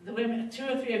 the women, 2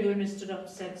 or 3 of the women stood up and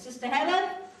said, Sister Helen,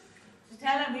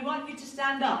 we want you to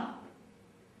stand up.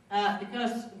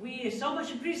 Because we so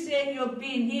much appreciate your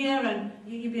being here, and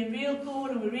you've been real cool,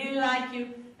 and we really like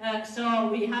you. So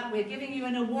we're giving you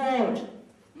an award.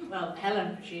 Well,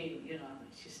 Helen Pugine, you know,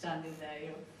 she's standing there, you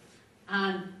know.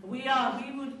 And we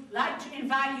would like to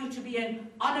invite you to be an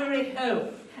honorary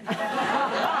hoe.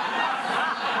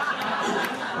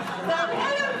 Well,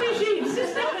 Helen Pugine,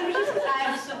 Sister Helen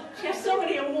Pugine, she has so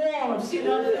many awards, you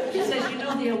know. She says, you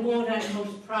know, the award I'm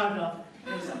most proud of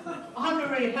is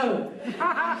honorary hoe.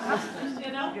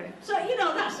 You know? So, you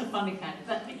know, that's a funny kind of,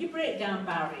 but you break down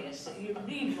barriers, you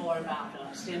read more about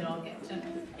us, you know,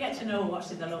 get to know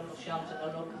what's in the local shelter, the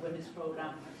local women's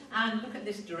program, and look at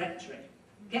this directory.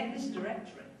 Get this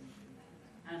directory,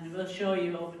 and we'll show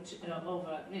you over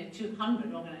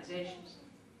 200 organizations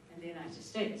in the United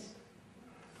States.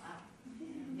 Wow.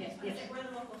 Yes, yes. We're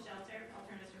the local shelter,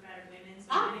 Alternatives for Battered Women, so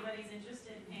if anybody's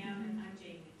interested, Pam and I'm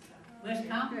Jamie. So. Where's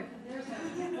Pam?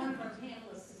 One of our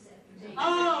panelists is at Jamie.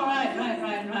 Oh, right.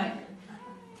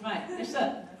 Right, yes,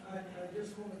 sir. I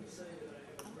just wanted to say that I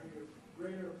have a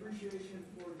greater appreciation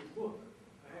for your book.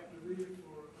 I have to read it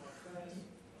for class,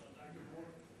 Dr.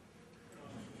 Moore.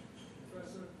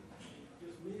 Professor,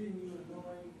 just meeting you and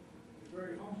knowing is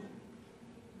very humbling.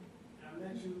 I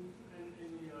met you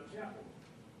in the chapel,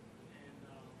 and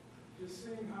just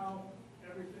seeing how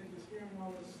everything, just hearing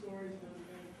all the stories and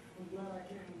everything, I'm glad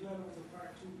it was a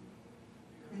part 2,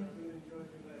 because I really enjoyed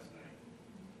you last night.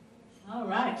 All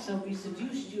right, so we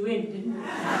seduced you in, didn't we?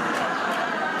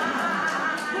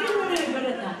 We were really good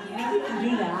at that. Yeah, we can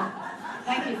do that.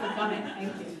 Thank you for coming.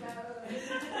 Thank you.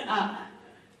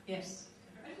 Yes.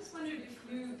 I just wondered if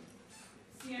you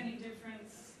see any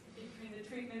difference between the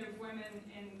treatment of women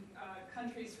in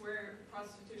countries where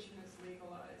prostitution is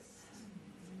legalized.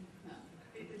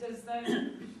 Does that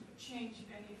change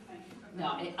anything? No,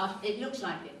 it looks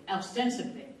like it,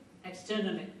 ostensibly,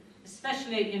 externally.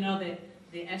 Especially, you know,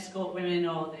 the escort women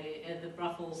or the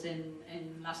brothels in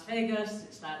Las Vegas,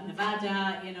 it's like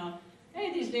Nevada, you know.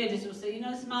 Hey, these ladies will say, you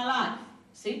know, this is my life.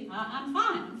 See, I'm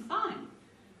fine.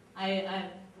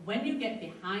 When you get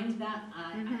behind that,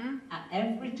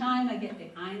 every time I get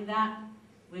behind that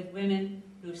with women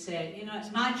who say, you know,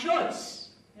 it's my choice.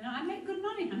 You know, I make good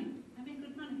money, honey. I make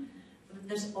good money. But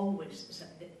there's always,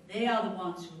 they are the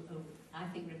ones who I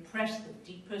think, repress the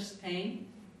deepest pain.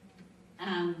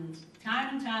 And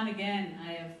time again,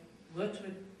 I have worked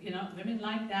with, you know, women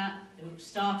like that who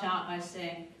start out by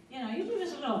saying, you know, you leave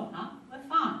us alone, huh? We're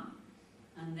fine.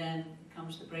 And then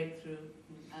comes the breakthrough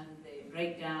and the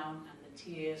breakdown and the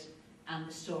tears and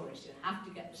the stories. You have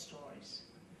to get the stories.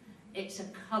 It's a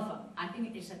cover. I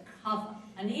think it's a cover.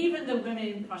 And even the women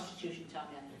in prostitution tell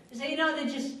me that. They say, you know,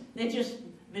 they're just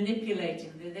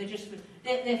manipulating.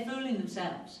 They're fooling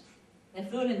themselves. They're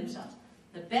fooling themselves.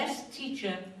 The best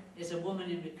teacher is a woman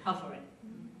in recovery.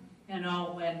 You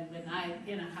know, when I,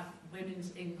 you know, have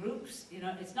women's in groups, you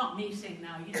know, it's not me saying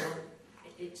now, you know,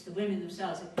 it's the women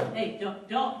themselves. Hey,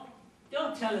 don't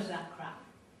tell us that crap,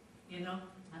 you know,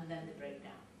 and then they break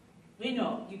down. We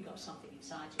know you've got something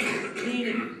inside you.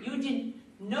 Really, you didn't.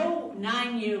 No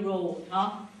 9-year-old,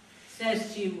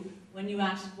 says to you when you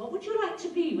ask, what would you like to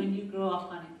be when you grow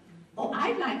up, honey? Oh,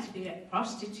 I'd like to be a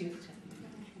prostitute,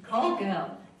 call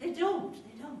girl. They don't.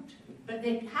 But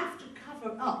they have to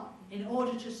cover up in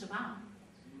order to survive.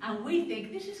 And we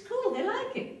think, this is cool, they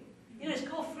like it. You know, it's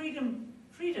called freedom,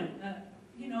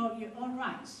 you know, your own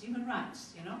rights, human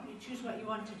rights, you know, you choose what you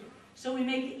want to do. So we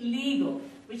make it legal,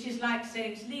 which is like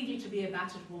saying it's legal to be a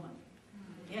battered woman.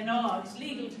 You know, it's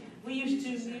legal. We used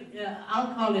to,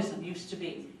 alcoholism used to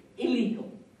be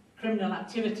illegal, criminal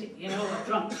activity, you know,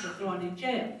 drunks were thrown in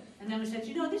jail. And then we said,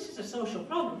 you know, this is a social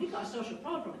problem, we've got a social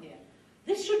problem here.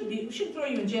 This shouldn't be, we shouldn't throw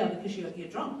you in jail because you're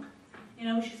drunk. You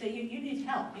know, we should say, you need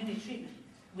help, you need treatment.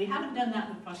 We haven't done that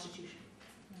with prostitution.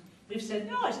 We've said,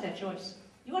 no, it's their choice.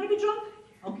 You want to be drunk?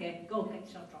 Okay, go get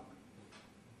yourself drunk.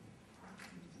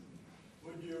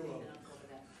 Would you And I'll go with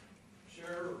that.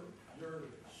 share your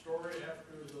story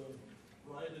after the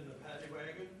ride in the paddy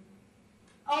wagon?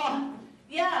 Oh,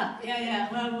 yeah.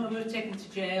 Well, we were taken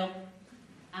to jail,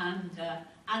 and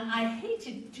I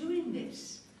hated doing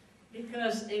this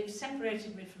because it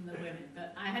separated me from the women.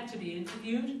 But I had to be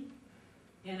interviewed,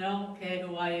 you know, okay,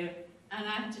 who are you? And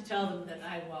I had to tell them that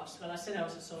I was. Well, I said I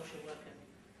was a social worker.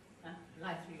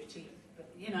 Lie through your teeth. But,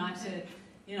 you know, I said,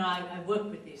 you know, I work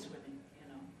with these women, you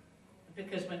know,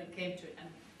 because when it came to it,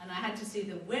 and I had to see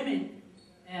the women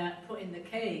put in the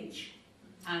cage,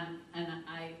 and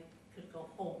I could go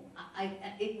home.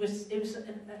 It was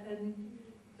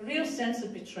a real sense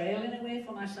of betrayal in a way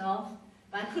for myself.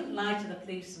 But I couldn't lie to the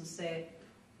police and say,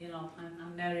 you know,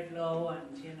 I'm Mary Blow,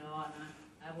 and you know, and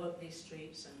I work these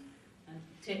streets, and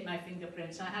take my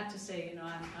fingerprints. I had to say, you know,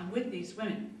 I'm with these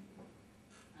women,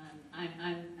 and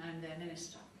I'm their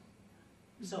minister.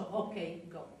 So okay,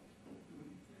 go.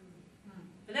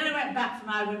 But then I went back for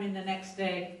my women the next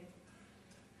day.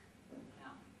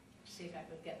 Now, see if I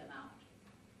could get them out.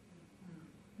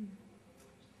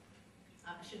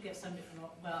 I should get somebody from,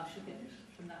 well, I should get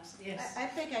from that, yes. I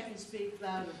think I can speak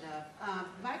loud enough.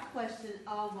 My question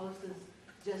almost is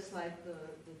just like the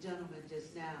gentleman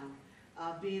just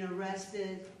now, being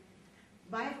arrested.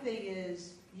 My thing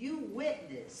is, you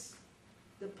witness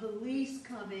the police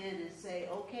come in and say,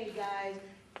 okay guys,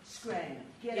 scram,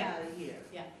 get Yeah. out of here.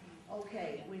 Yeah.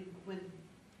 Okay, when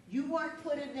you weren't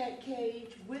put in that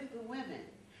cage with the women,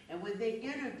 and when they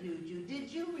interviewed you,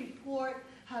 did you report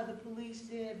how the police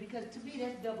did? Because to me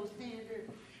that's double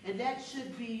standard, and that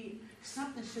should be,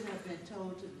 something should have been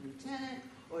told to the lieutenant,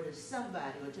 or to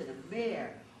somebody, or to the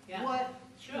mayor. Yeah. What,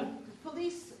 Sure. the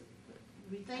police,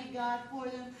 we thank God for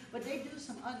them, but they do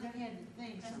some underhanded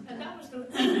things And that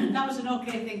sometimes. was an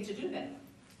okay thing to do then.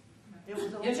 It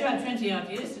was You're talking 20 odd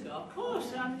years ago. Of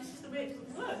course, this is the way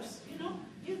it works. You know,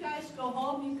 you guys go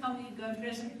home, you come, you go in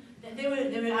prison. They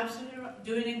were absolutely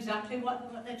doing exactly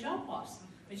what their job was,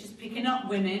 which is picking up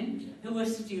women who were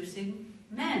seducing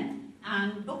men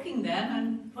and booking them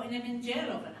and putting them in jail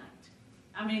overnight.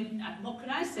 I mean, what could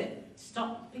I say?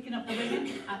 Stop picking up the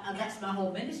women? And that's my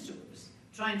whole ministry was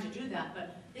trying to do that.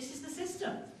 But this is the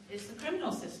system. It's the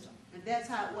criminal system. And that's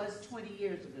how it was 20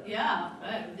 years ago. Yeah,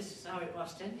 well, this is how it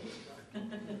was 10 years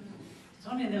ago. It's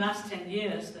only in the last 10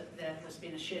 years that there's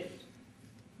been a shift.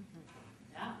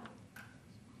 Yeah.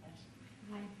 Yes.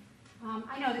 Hi.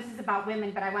 I know this is about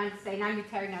women, but I wanted to say, and I'm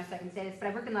retired now so I can say this, but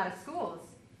I worked in a lot of schools.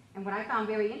 And what I found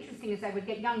very interesting is I would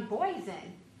get young boys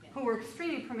in who were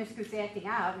extremely promiscuous acting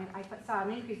out, and I saw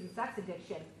an increase in sex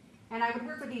addiction. And I would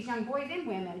work with these young boys and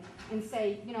women and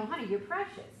say, you know, honey, you're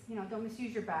precious. You know, don't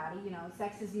misuse your body. You know,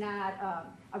 sex is not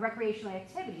a recreational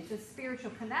activity. It's a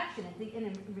spiritual connection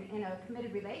in a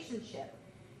committed relationship.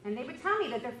 And they would tell me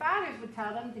that their fathers would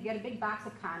tell them to get a big box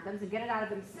of condoms and get it out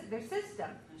of their system.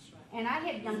 That's right. And I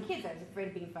had young kids. I was afraid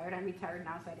of being fired. I'm retired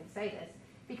now, so I didn't say this.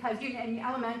 Because in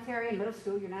elementary and middle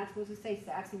school, you're not supposed to say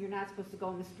sex, and you're not supposed to go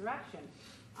in this direction.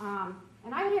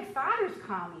 And I would have fathers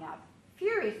call me up,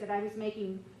 furious that I was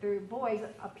making their boys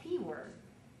a P word.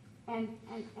 And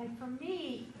for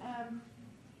me,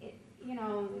 you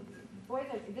know, boys,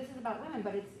 this is about women,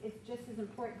 but it's just as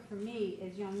important for me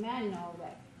as young men know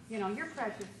that, you know, you're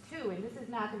precious too, and this is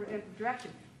not the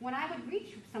direction. When I would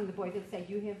reach some of the boys, I'd say,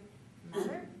 do you have a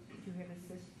mother? Do you have a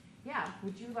sister? Yeah,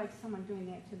 would you like someone doing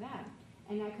that to them?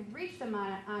 And I could reach them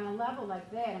on a level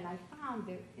like that, and I found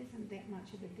there isn't that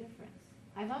much of a difference.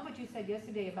 I love what you said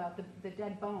yesterday about the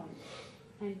dead bones.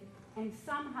 And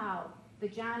somehow, the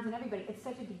Johns and everybody, it's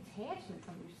such a detachment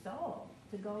from your soul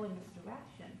to go in this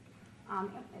direction.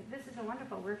 This is a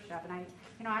wonderful workshop,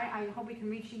 and I hope we can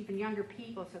reach even younger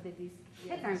people so that these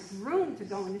kids aren't groomed to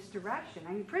go in this direction.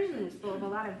 I mean, prison is full of a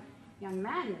lot of young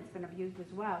men that's been abused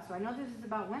as well. So I know this is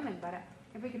about women, but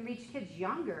if we can reach kids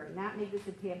younger and not make this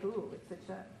a taboo, it's such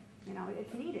a, you know,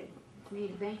 it's needed. It's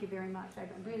needed. Thank you very much. I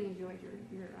really enjoyed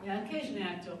your Yeah, occasionally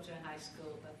I talk to high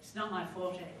school, but it's not my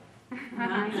forte.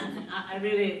 I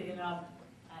really, you know,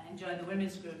 I enjoy the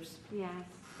women's groups. Yes.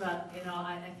 But, you know,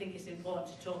 I think it's important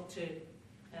to talk to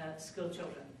school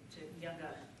children, to younger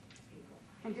people.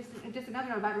 And just another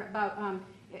note about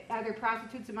are there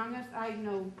prostitutes among us? I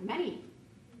know many,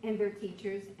 and they're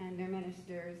teachers and they're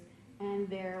ministers and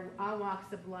they're all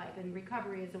walks of life. And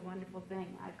recovery is a wonderful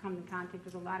thing. I've come in contact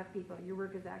with a lot of people. Your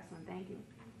work is excellent. Thank you.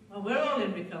 Well, we're all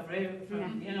in recovery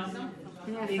from, you know,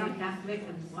 being a Catholic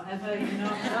and whatever, you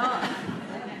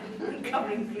know.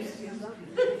 Recovering Christians.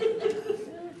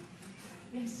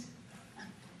 Yes.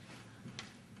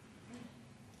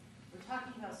 We're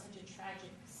talking about such a tragic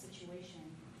situation. situation.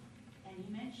 And you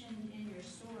mentioned in your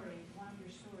story, one of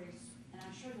your stories, and I'm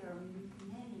sure there are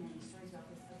many, many stories about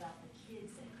this, about the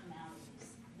kids that come out of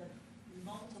these, the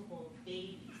multiple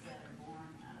babies that are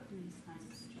born out of these kinds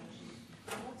of situations.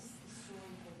 What's the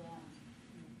story for them?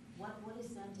 What is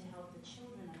done to help the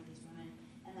children of these women,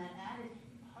 and that added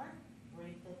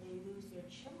heartbreak that they lose their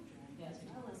children, Yes, as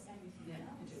well as everything yeah,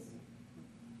 else? it is.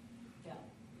 Yeah,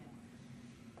 yeah.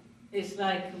 It's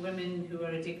like women who are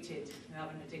addicted, who have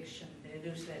an addiction, they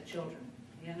lose their children,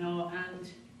 you know, and,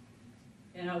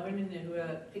 you know, women who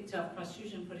are picked up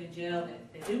prostitution, put in jail,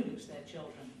 they do lose their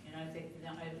children, you know, they're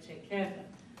not able to take care of them.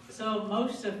 So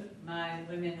most of my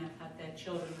women have had their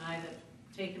children either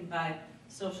taken by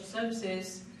social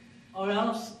services, or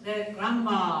else their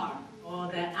grandma, or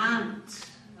their aunt,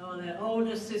 or their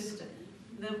older sister.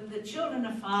 The children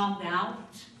are farmed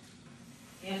out,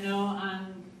 you know,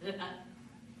 and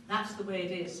that's the way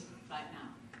it is right now.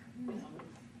 You know.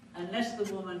 Unless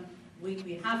the woman,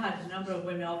 we have had a number of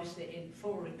women obviously in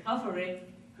full recovery,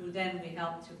 who then we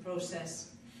help to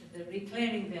process the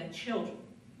reclaiming their children.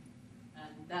 And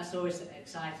that's always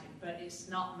exciting, but it's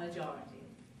not majority.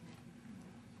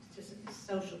 It's just a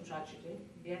social tragedy,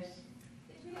 yes?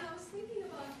 Edwina, I was thinking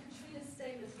about Katrina's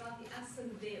statement about the us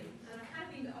and them, and I have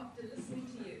been after listening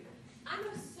to you. I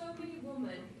know so many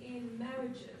women in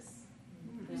marriages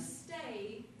who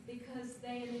stay because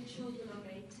they and their children are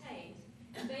maintained,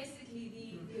 and basically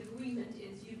the agreement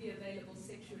is you be available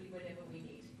sexually whenever we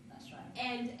need. That's right.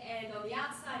 And on the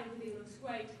outside everything looks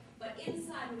great, but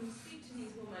inside when you speak to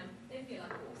these women, they feel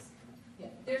like wolves.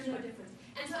 Yeah. There's no difference.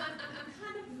 And so I'm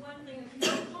kind of wondering if you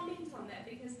can comment on that,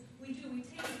 because we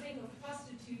tend to think of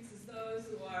prostitutes as those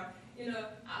who are, you know,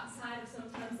 outside of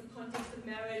sometimes the context of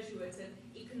marriage, who it's an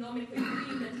economic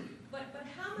agreement, but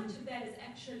how much of that is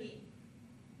actually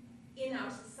in our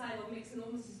societal mix and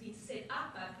almost has been set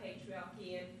up by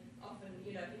patriarchy and often,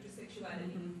 you know,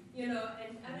 heterosexuality, you know,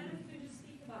 and I don't know if you can just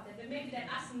speak about that, but maybe that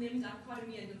us and them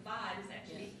dichotomy and divide is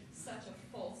actually such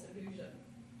a false illusion.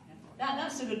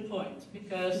 That's a good point,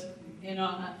 because, you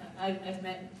know, I've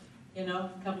met, you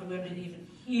know, a couple of women even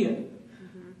here,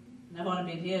 and I've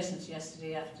only been here since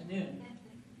yesterday afternoon,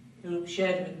 who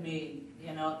shared with me,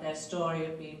 you know, their story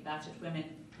of being battered women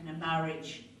in a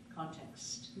marriage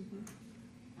context,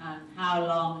 and how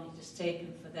long it has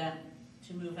taken for them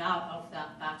to move out of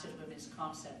that battered women's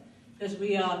concept. Because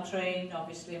we are trained,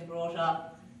 obviously, and brought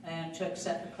up to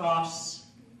accept the cross,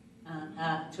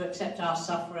 and to accept our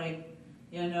suffering,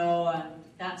 you know, and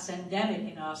that's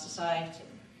endemic in our society.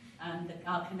 And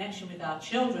our connection with our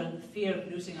children, the fear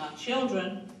of losing our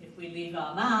children, if we leave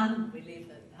our man, we leave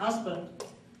the husband,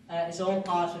 is all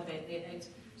part of it.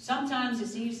 Sometimes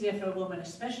it's easier for a woman,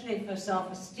 especially if her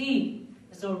self-esteem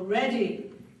is already,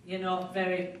 you know,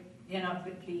 very, you know,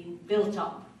 built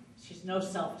up. She's no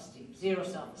self-esteem, zero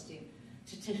self-esteem.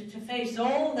 To face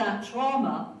all that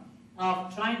trauma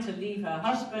of trying to leave her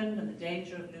husband and the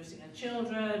danger of losing her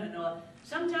children and all.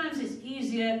 Sometimes it's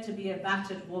easier to be a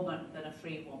battered woman than a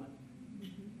free woman.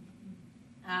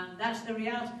 And that's the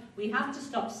reality. We have to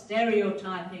stop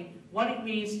stereotyping what it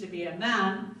means to be a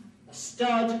man, a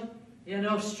stud, you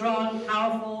know, strong,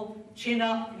 powerful, chin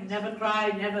up, never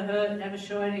cry, never hurt, never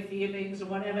show any feelings or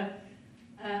whatever.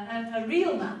 And a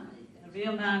real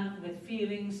man with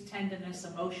feelings, tenderness,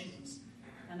 emotions.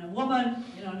 And a woman,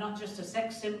 you know, not just a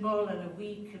sex symbol and a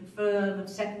weak and firm and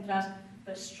second class,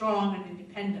 but strong and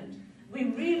independent. We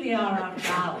really are out of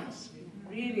balance.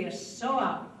 We really are so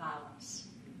out of balance.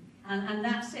 And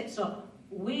that's it. So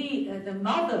we, the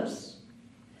mothers,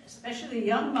 especially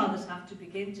young mothers, have to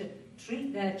begin to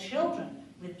treat their children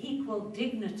with equal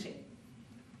dignity,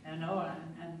 you know,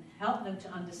 and help them to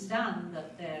understand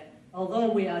that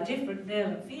although we are different, male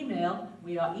and female,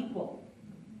 we are equal,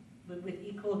 with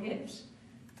equal gifts.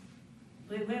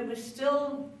 We're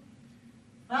still,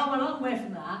 well, we're a long way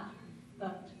from that,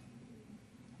 but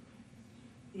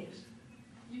yes.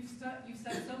 You've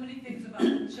said so many things about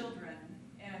the children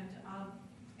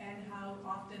and how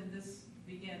often this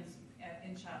begins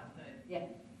in childhood. Yeah,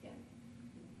 yeah.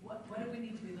 What do we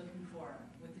need to be looking for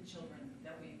with the children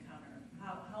that we encounter?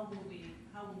 How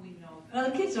will we know that?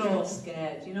 Well, the kids are all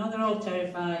scared, you know, they're all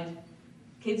terrified.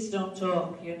 Kids don't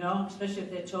talk, you know, especially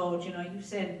if they're told, you know, you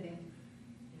say anything,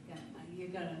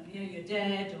 you're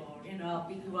dead, or, you know, I'll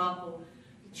beat you up. Or,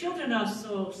 children are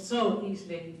so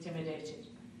easily intimidated,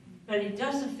 but it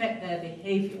does affect their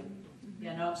behavior,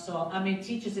 you know. So, I mean,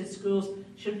 teachers in schools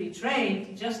should be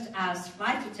trained just as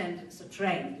flight attendants are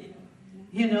trained,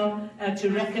 you know, to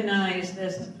recognize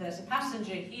there's a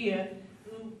passenger here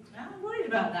who, I'm worried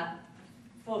about that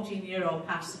 14-year-old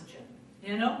passenger,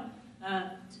 you know.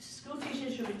 School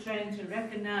teachers should be trained to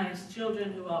recognise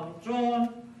children who are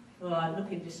withdrawn, who are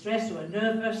looking distressed, who are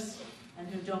nervous, and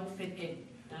who don't fit in.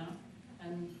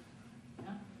 And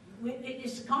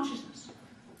it's consciousness.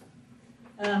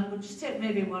 We'll just take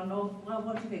maybe one more. Well,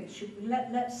 what do you think?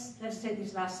 Let's take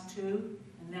these last two,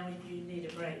 and then you need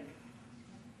a break.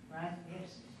 Right?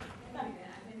 Yes. I've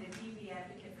been a TV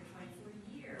advocate for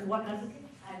 24 years. What advocate?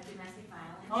 Domestic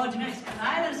violence. Oh, domestic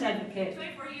violence advocate.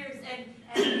 24 years, and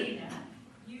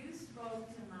you spoke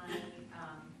to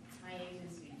my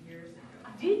agency years ago.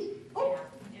 I did? Oh.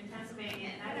 In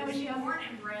Pennsylvania, and I was born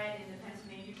and bred in the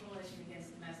Pennsylvania Coalition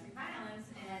Against Domestic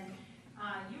Violence, and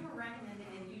you were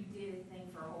recommended, and you did a thing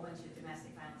for a whole bunch of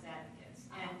domestic violence advocates,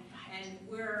 and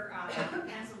we're in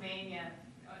Pennsylvania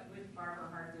with Barbara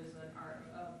Hart, who's an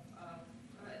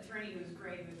attorney who's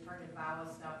great, who's part of the VAWA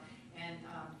stuff, and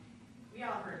we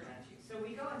all heard about you. So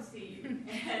we go and see you.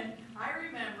 And I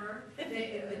remember the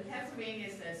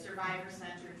Pennsylvania says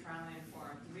survivor-centered trauma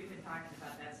informed. We've been talking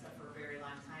about that stuff for a very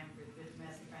long time for the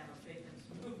domestic violence victims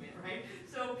movement, right?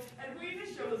 So Edwina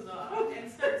shows up and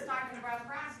starts talking about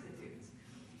prostitutes.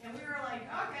 And we were like,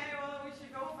 okay, well, we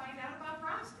should go find out about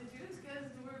prostitutes because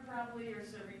we probably are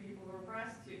serving people who are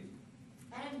prostitutes.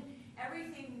 And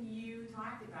everything you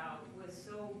talked about was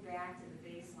so back to the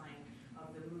baseline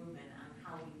of the movement on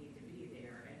how we need to be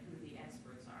there and who the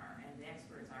experts are. And the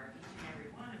experts are each and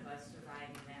every one of us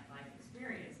surviving that life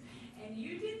experience. And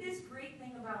you did this great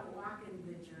thing about walking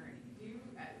the journey.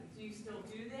 Do you still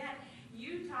do that?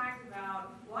 You talked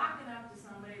about walking up to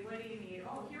somebody, what do you need?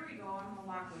 Oh, here we go, I'm going to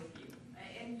walk with you.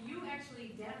 And you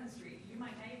actually demonstrated, you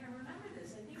might not even remember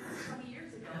this, I think it was 20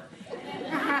 years ago. And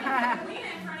then Edwina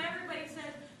in front of everybody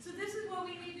said, so this is what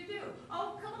we need to do.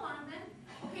 Oh, come along then.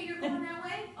 Okay, you're going that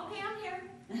way? Okay, I'm here.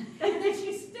 And then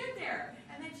she stood there.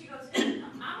 And then she goes,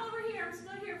 I'm over here. I'm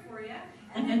still here for you.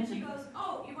 And then she goes,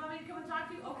 oh, you want me to come and talk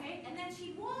to you? Okay. And then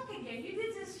she'd walk again. You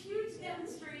did this huge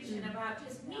demonstration about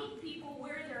just meet people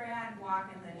where they're at,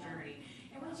 walking the journey.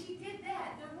 And when she did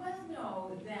that, there was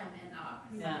no them and us.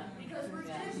 Yeah. Because we're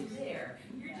just there.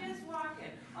 You're just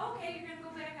walking. Okay, you're going to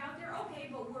go back out there? Okay,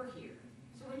 but we're here.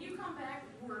 So when you come back,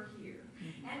 we're here.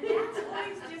 And that's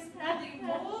always just really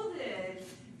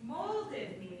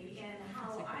molded me in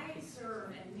how I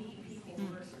serve and meet people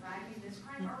who are surviving this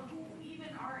crime or who even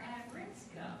are at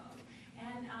risk of.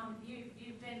 And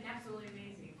you've been absolutely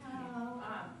amazing.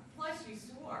 Plus you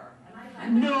swore. And I thought,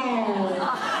 no!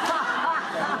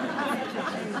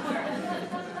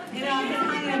 You know, I've been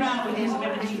hanging around with these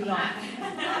women too long.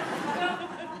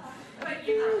 But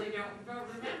you probably don't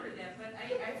remember that, but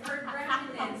I've heard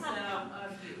remnants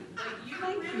of you. But you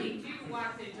really do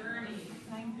walk the journey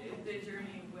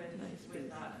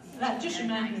with us. That just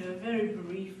reminds me of a very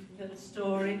brief little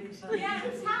story. Yeah,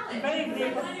 tell it. Very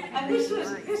brief. And this,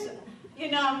 you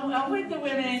know, I'm with the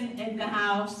women in the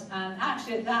house, and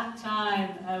actually at that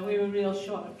time we were real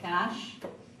short of cash.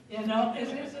 You know,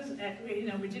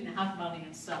 we didn't have money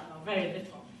and stuff, or very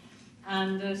little.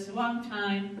 And so one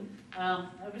time I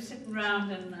was sitting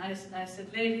around, and I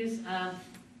said, ladies,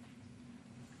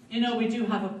 you know, we do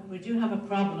have a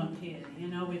problem here. You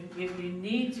know, we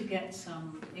need to get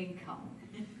some income.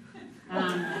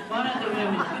 And one of the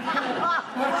women,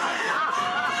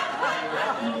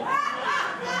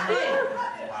 hey,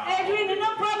 Edwina, no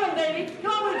problem, baby.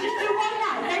 Come on, we'll just do one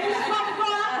now. Okay, just go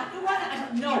out, do one. I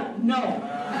said, no.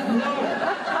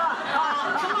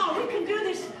 Come on, we can do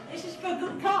this. This is for a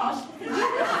good cause. We can do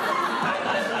this.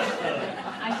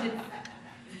 I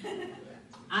said,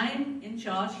 I'm in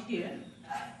charge here.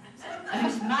 And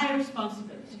it's my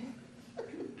responsibility.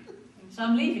 So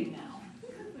I'm leaving now.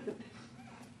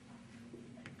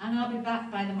 And I'll be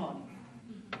back by the morning.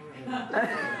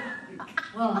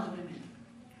 Well, the women.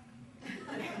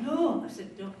 No, I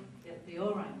said, don't, it'll be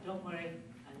all right, don't worry.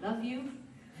 I love you.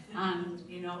 And,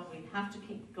 you know, we have to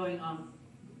keep going on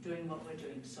doing what we're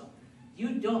doing. So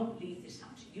you don't leave this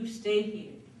house. You stay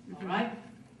here, all right?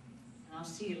 And I'll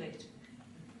see you later.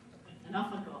 And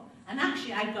off I go. And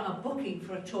actually, I got a booking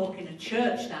for a talk in a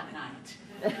church that night.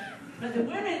 But the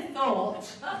women thought...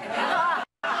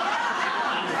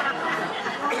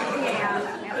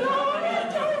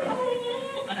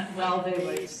 Well, they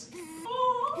were...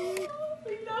 Oh,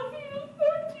 we love you,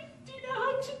 but do you know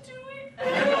how to do it?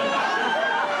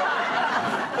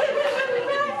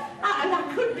 And I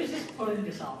couldn't resist pulling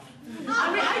this off. I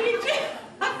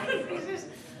couldn't resist.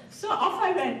 So off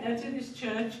I went to this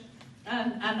church,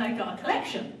 and I got a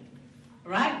collection.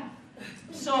 Right?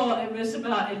 So it was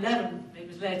about 11, it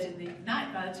was late in the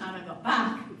night by the time I got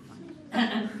back.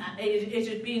 And it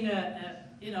had been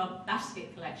a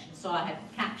basket collection, so I had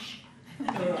cash.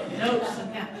 Notes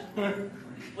and captions.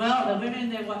 Well, the women,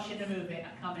 they're watching the movie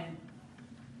are coming,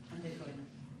 and they're going,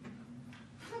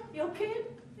 "You okay?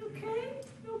 You okay?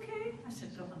 You okay?" I said,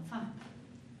 "Look, I'm fine.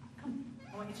 Come,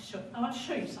 I want to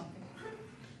show you something."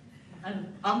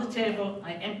 And on the table,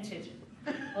 I emptied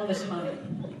all this money.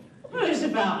 Well, it was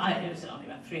only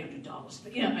about $300,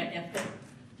 but you know, I emptied.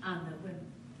 And the women,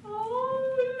 "Oh,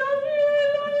 love you."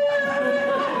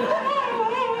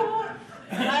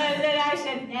 And then I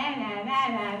said, "Nah.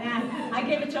 I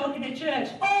gave a talk in a church."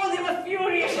 Oh, they were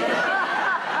furious.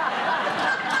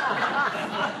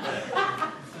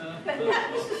 But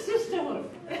that was the sisterhood.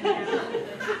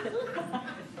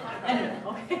 Anyway,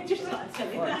 okay, just thought I'd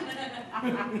tell you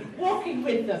that. Walking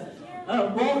with them,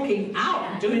 walking out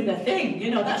and doing the thing,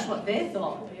 you know, that's what they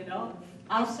thought, you know.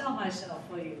 I'll sell myself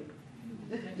for you,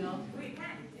 you know.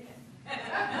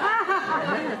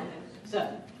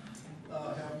 So.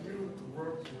 Have you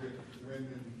worked with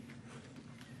women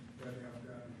that have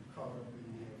gotten caught up in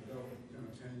the adult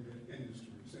entertainment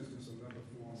industry, since it's another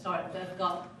form? Sorry, they've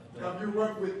got. Have you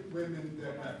worked with women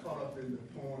that got caught up in the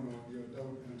porn or the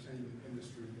adult entertainment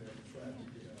industry that tried to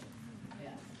get out?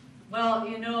 Yeah. Well,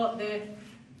 you know,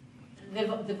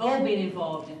 they've all been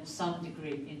involved in some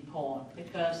degree in porn,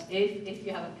 because if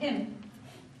you have a pimp,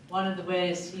 one of the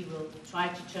ways he will try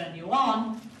to turn you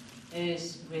on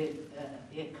is with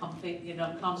a complete, you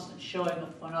know, constant showing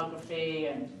of pornography,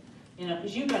 and you know,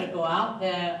 because you've got to go out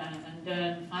there and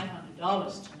earn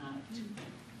 $500 tonight.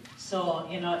 So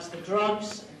you know, it's the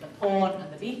drugs, the porn,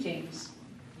 and the beatings.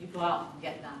 You go out and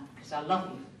get that because I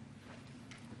love you.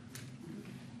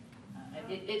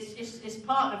 It's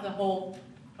part of the whole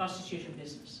prostitution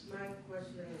business. My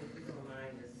question, if you don't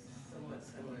mind, is somewhat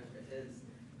similar to his,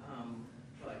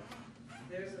 but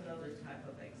there's another type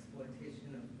of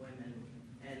exploitation of women,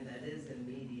 and that is in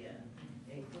media,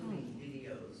 including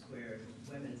videos where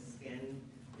women skin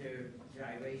their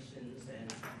gyrations,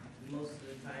 and most of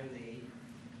the time they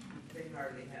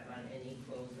hardly have on any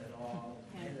clothes at all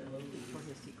in the movies.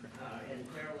 And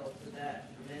parallel to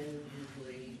that, men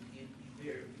usually, you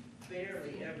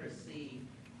barely ever see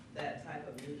that type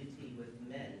of nudity with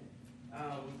men.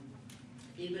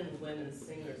 Even women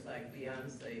singers like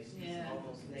Beyonce, she's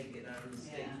almost naked on the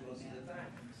stage most of the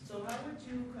time. So how would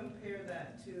you compare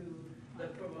that to the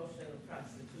promotion of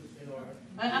prostitution? Or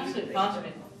absolutely part of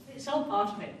it. It's all part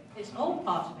of it. It's all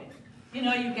part of it. You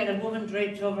know, you get a woman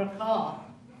draped over a car.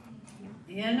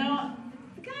 You know,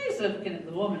 the guys are looking at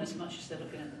the woman as much as they're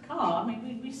looking at the car. I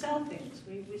mean, we sell things.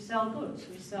 We sell goods.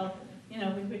 We sell, you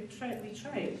know, we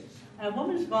trade. A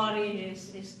woman's body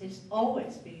is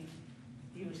always being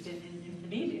used in the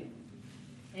media.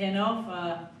 You know,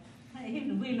 for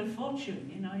even Wheel of Fortune,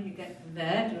 you know, you get them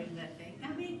there doing their thing.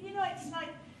 I mean, you know, it's like,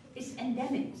 it's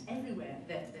endemic. It's everywhere.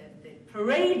 The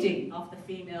parading of the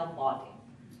female body.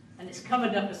 And it's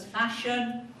covered up as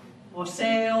fashion or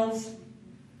sales,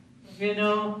 you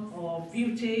know, or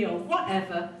beauty or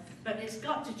whatever. But it's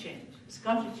got to change. It's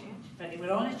got to change. But it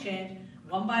will only change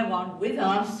one by one with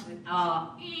us, with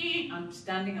our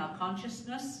understanding, our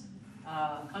consciousness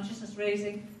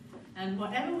raising, and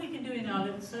whatever we can do in our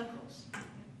little circles,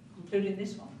 including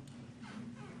this one.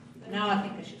 But now I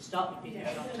think I should stop. We've been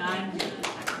here a long time.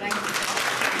 Thank you.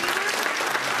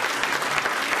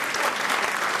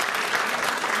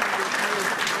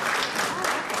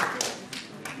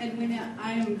 Edwina,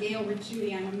 I am Gail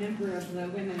Ricciuti. I'm a member of the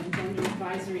Women and Gender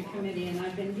Advisory Committee, and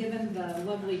I've been given the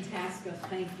lovely task of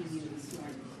thanking you this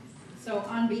morning. So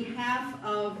on behalf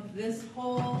of this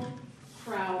whole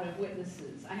crowd of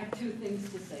witnesses, I have two things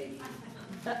to say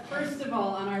to you. First of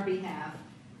all, on our behalf,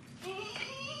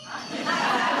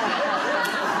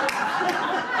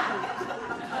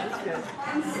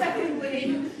 and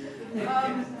secondly,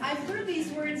 I've heard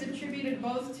these words attributed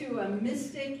both to a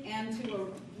mystic and to a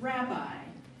rabbi,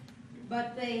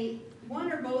 but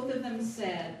one or both of them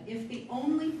said, if the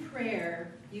only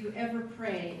prayer you ever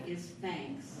pray is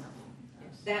thanks,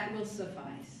 that will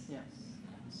suffice. Yes.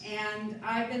 And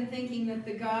I've been thinking that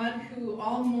the God who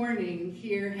all morning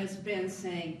here has been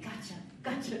saying, gotcha,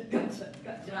 gotcha, gotcha,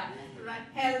 gotcha,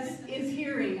 is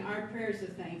hearing our prayers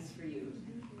of thanks for you.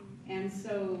 And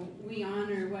so we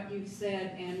honor what you've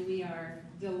said, and we are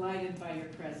delighted by your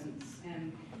presence.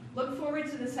 And look forward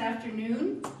to this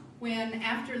afternoon, when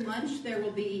after lunch there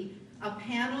will be a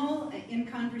panel in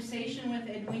conversation with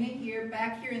Edwina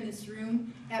back here in this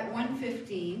room at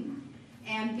 1:15.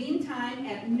 And meantime,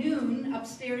 at noon,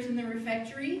 upstairs in the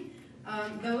refectory,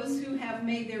 those who have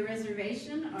made their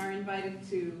reservation are invited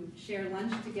to share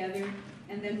lunch together,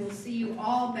 and then we'll see you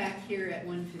all back here at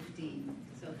 1:15.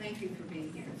 So thank you for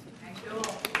being here. Thank you all.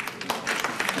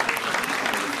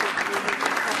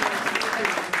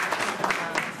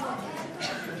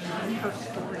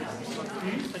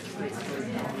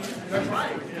 That's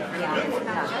right.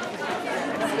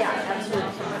 Yeah,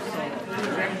 absolutely.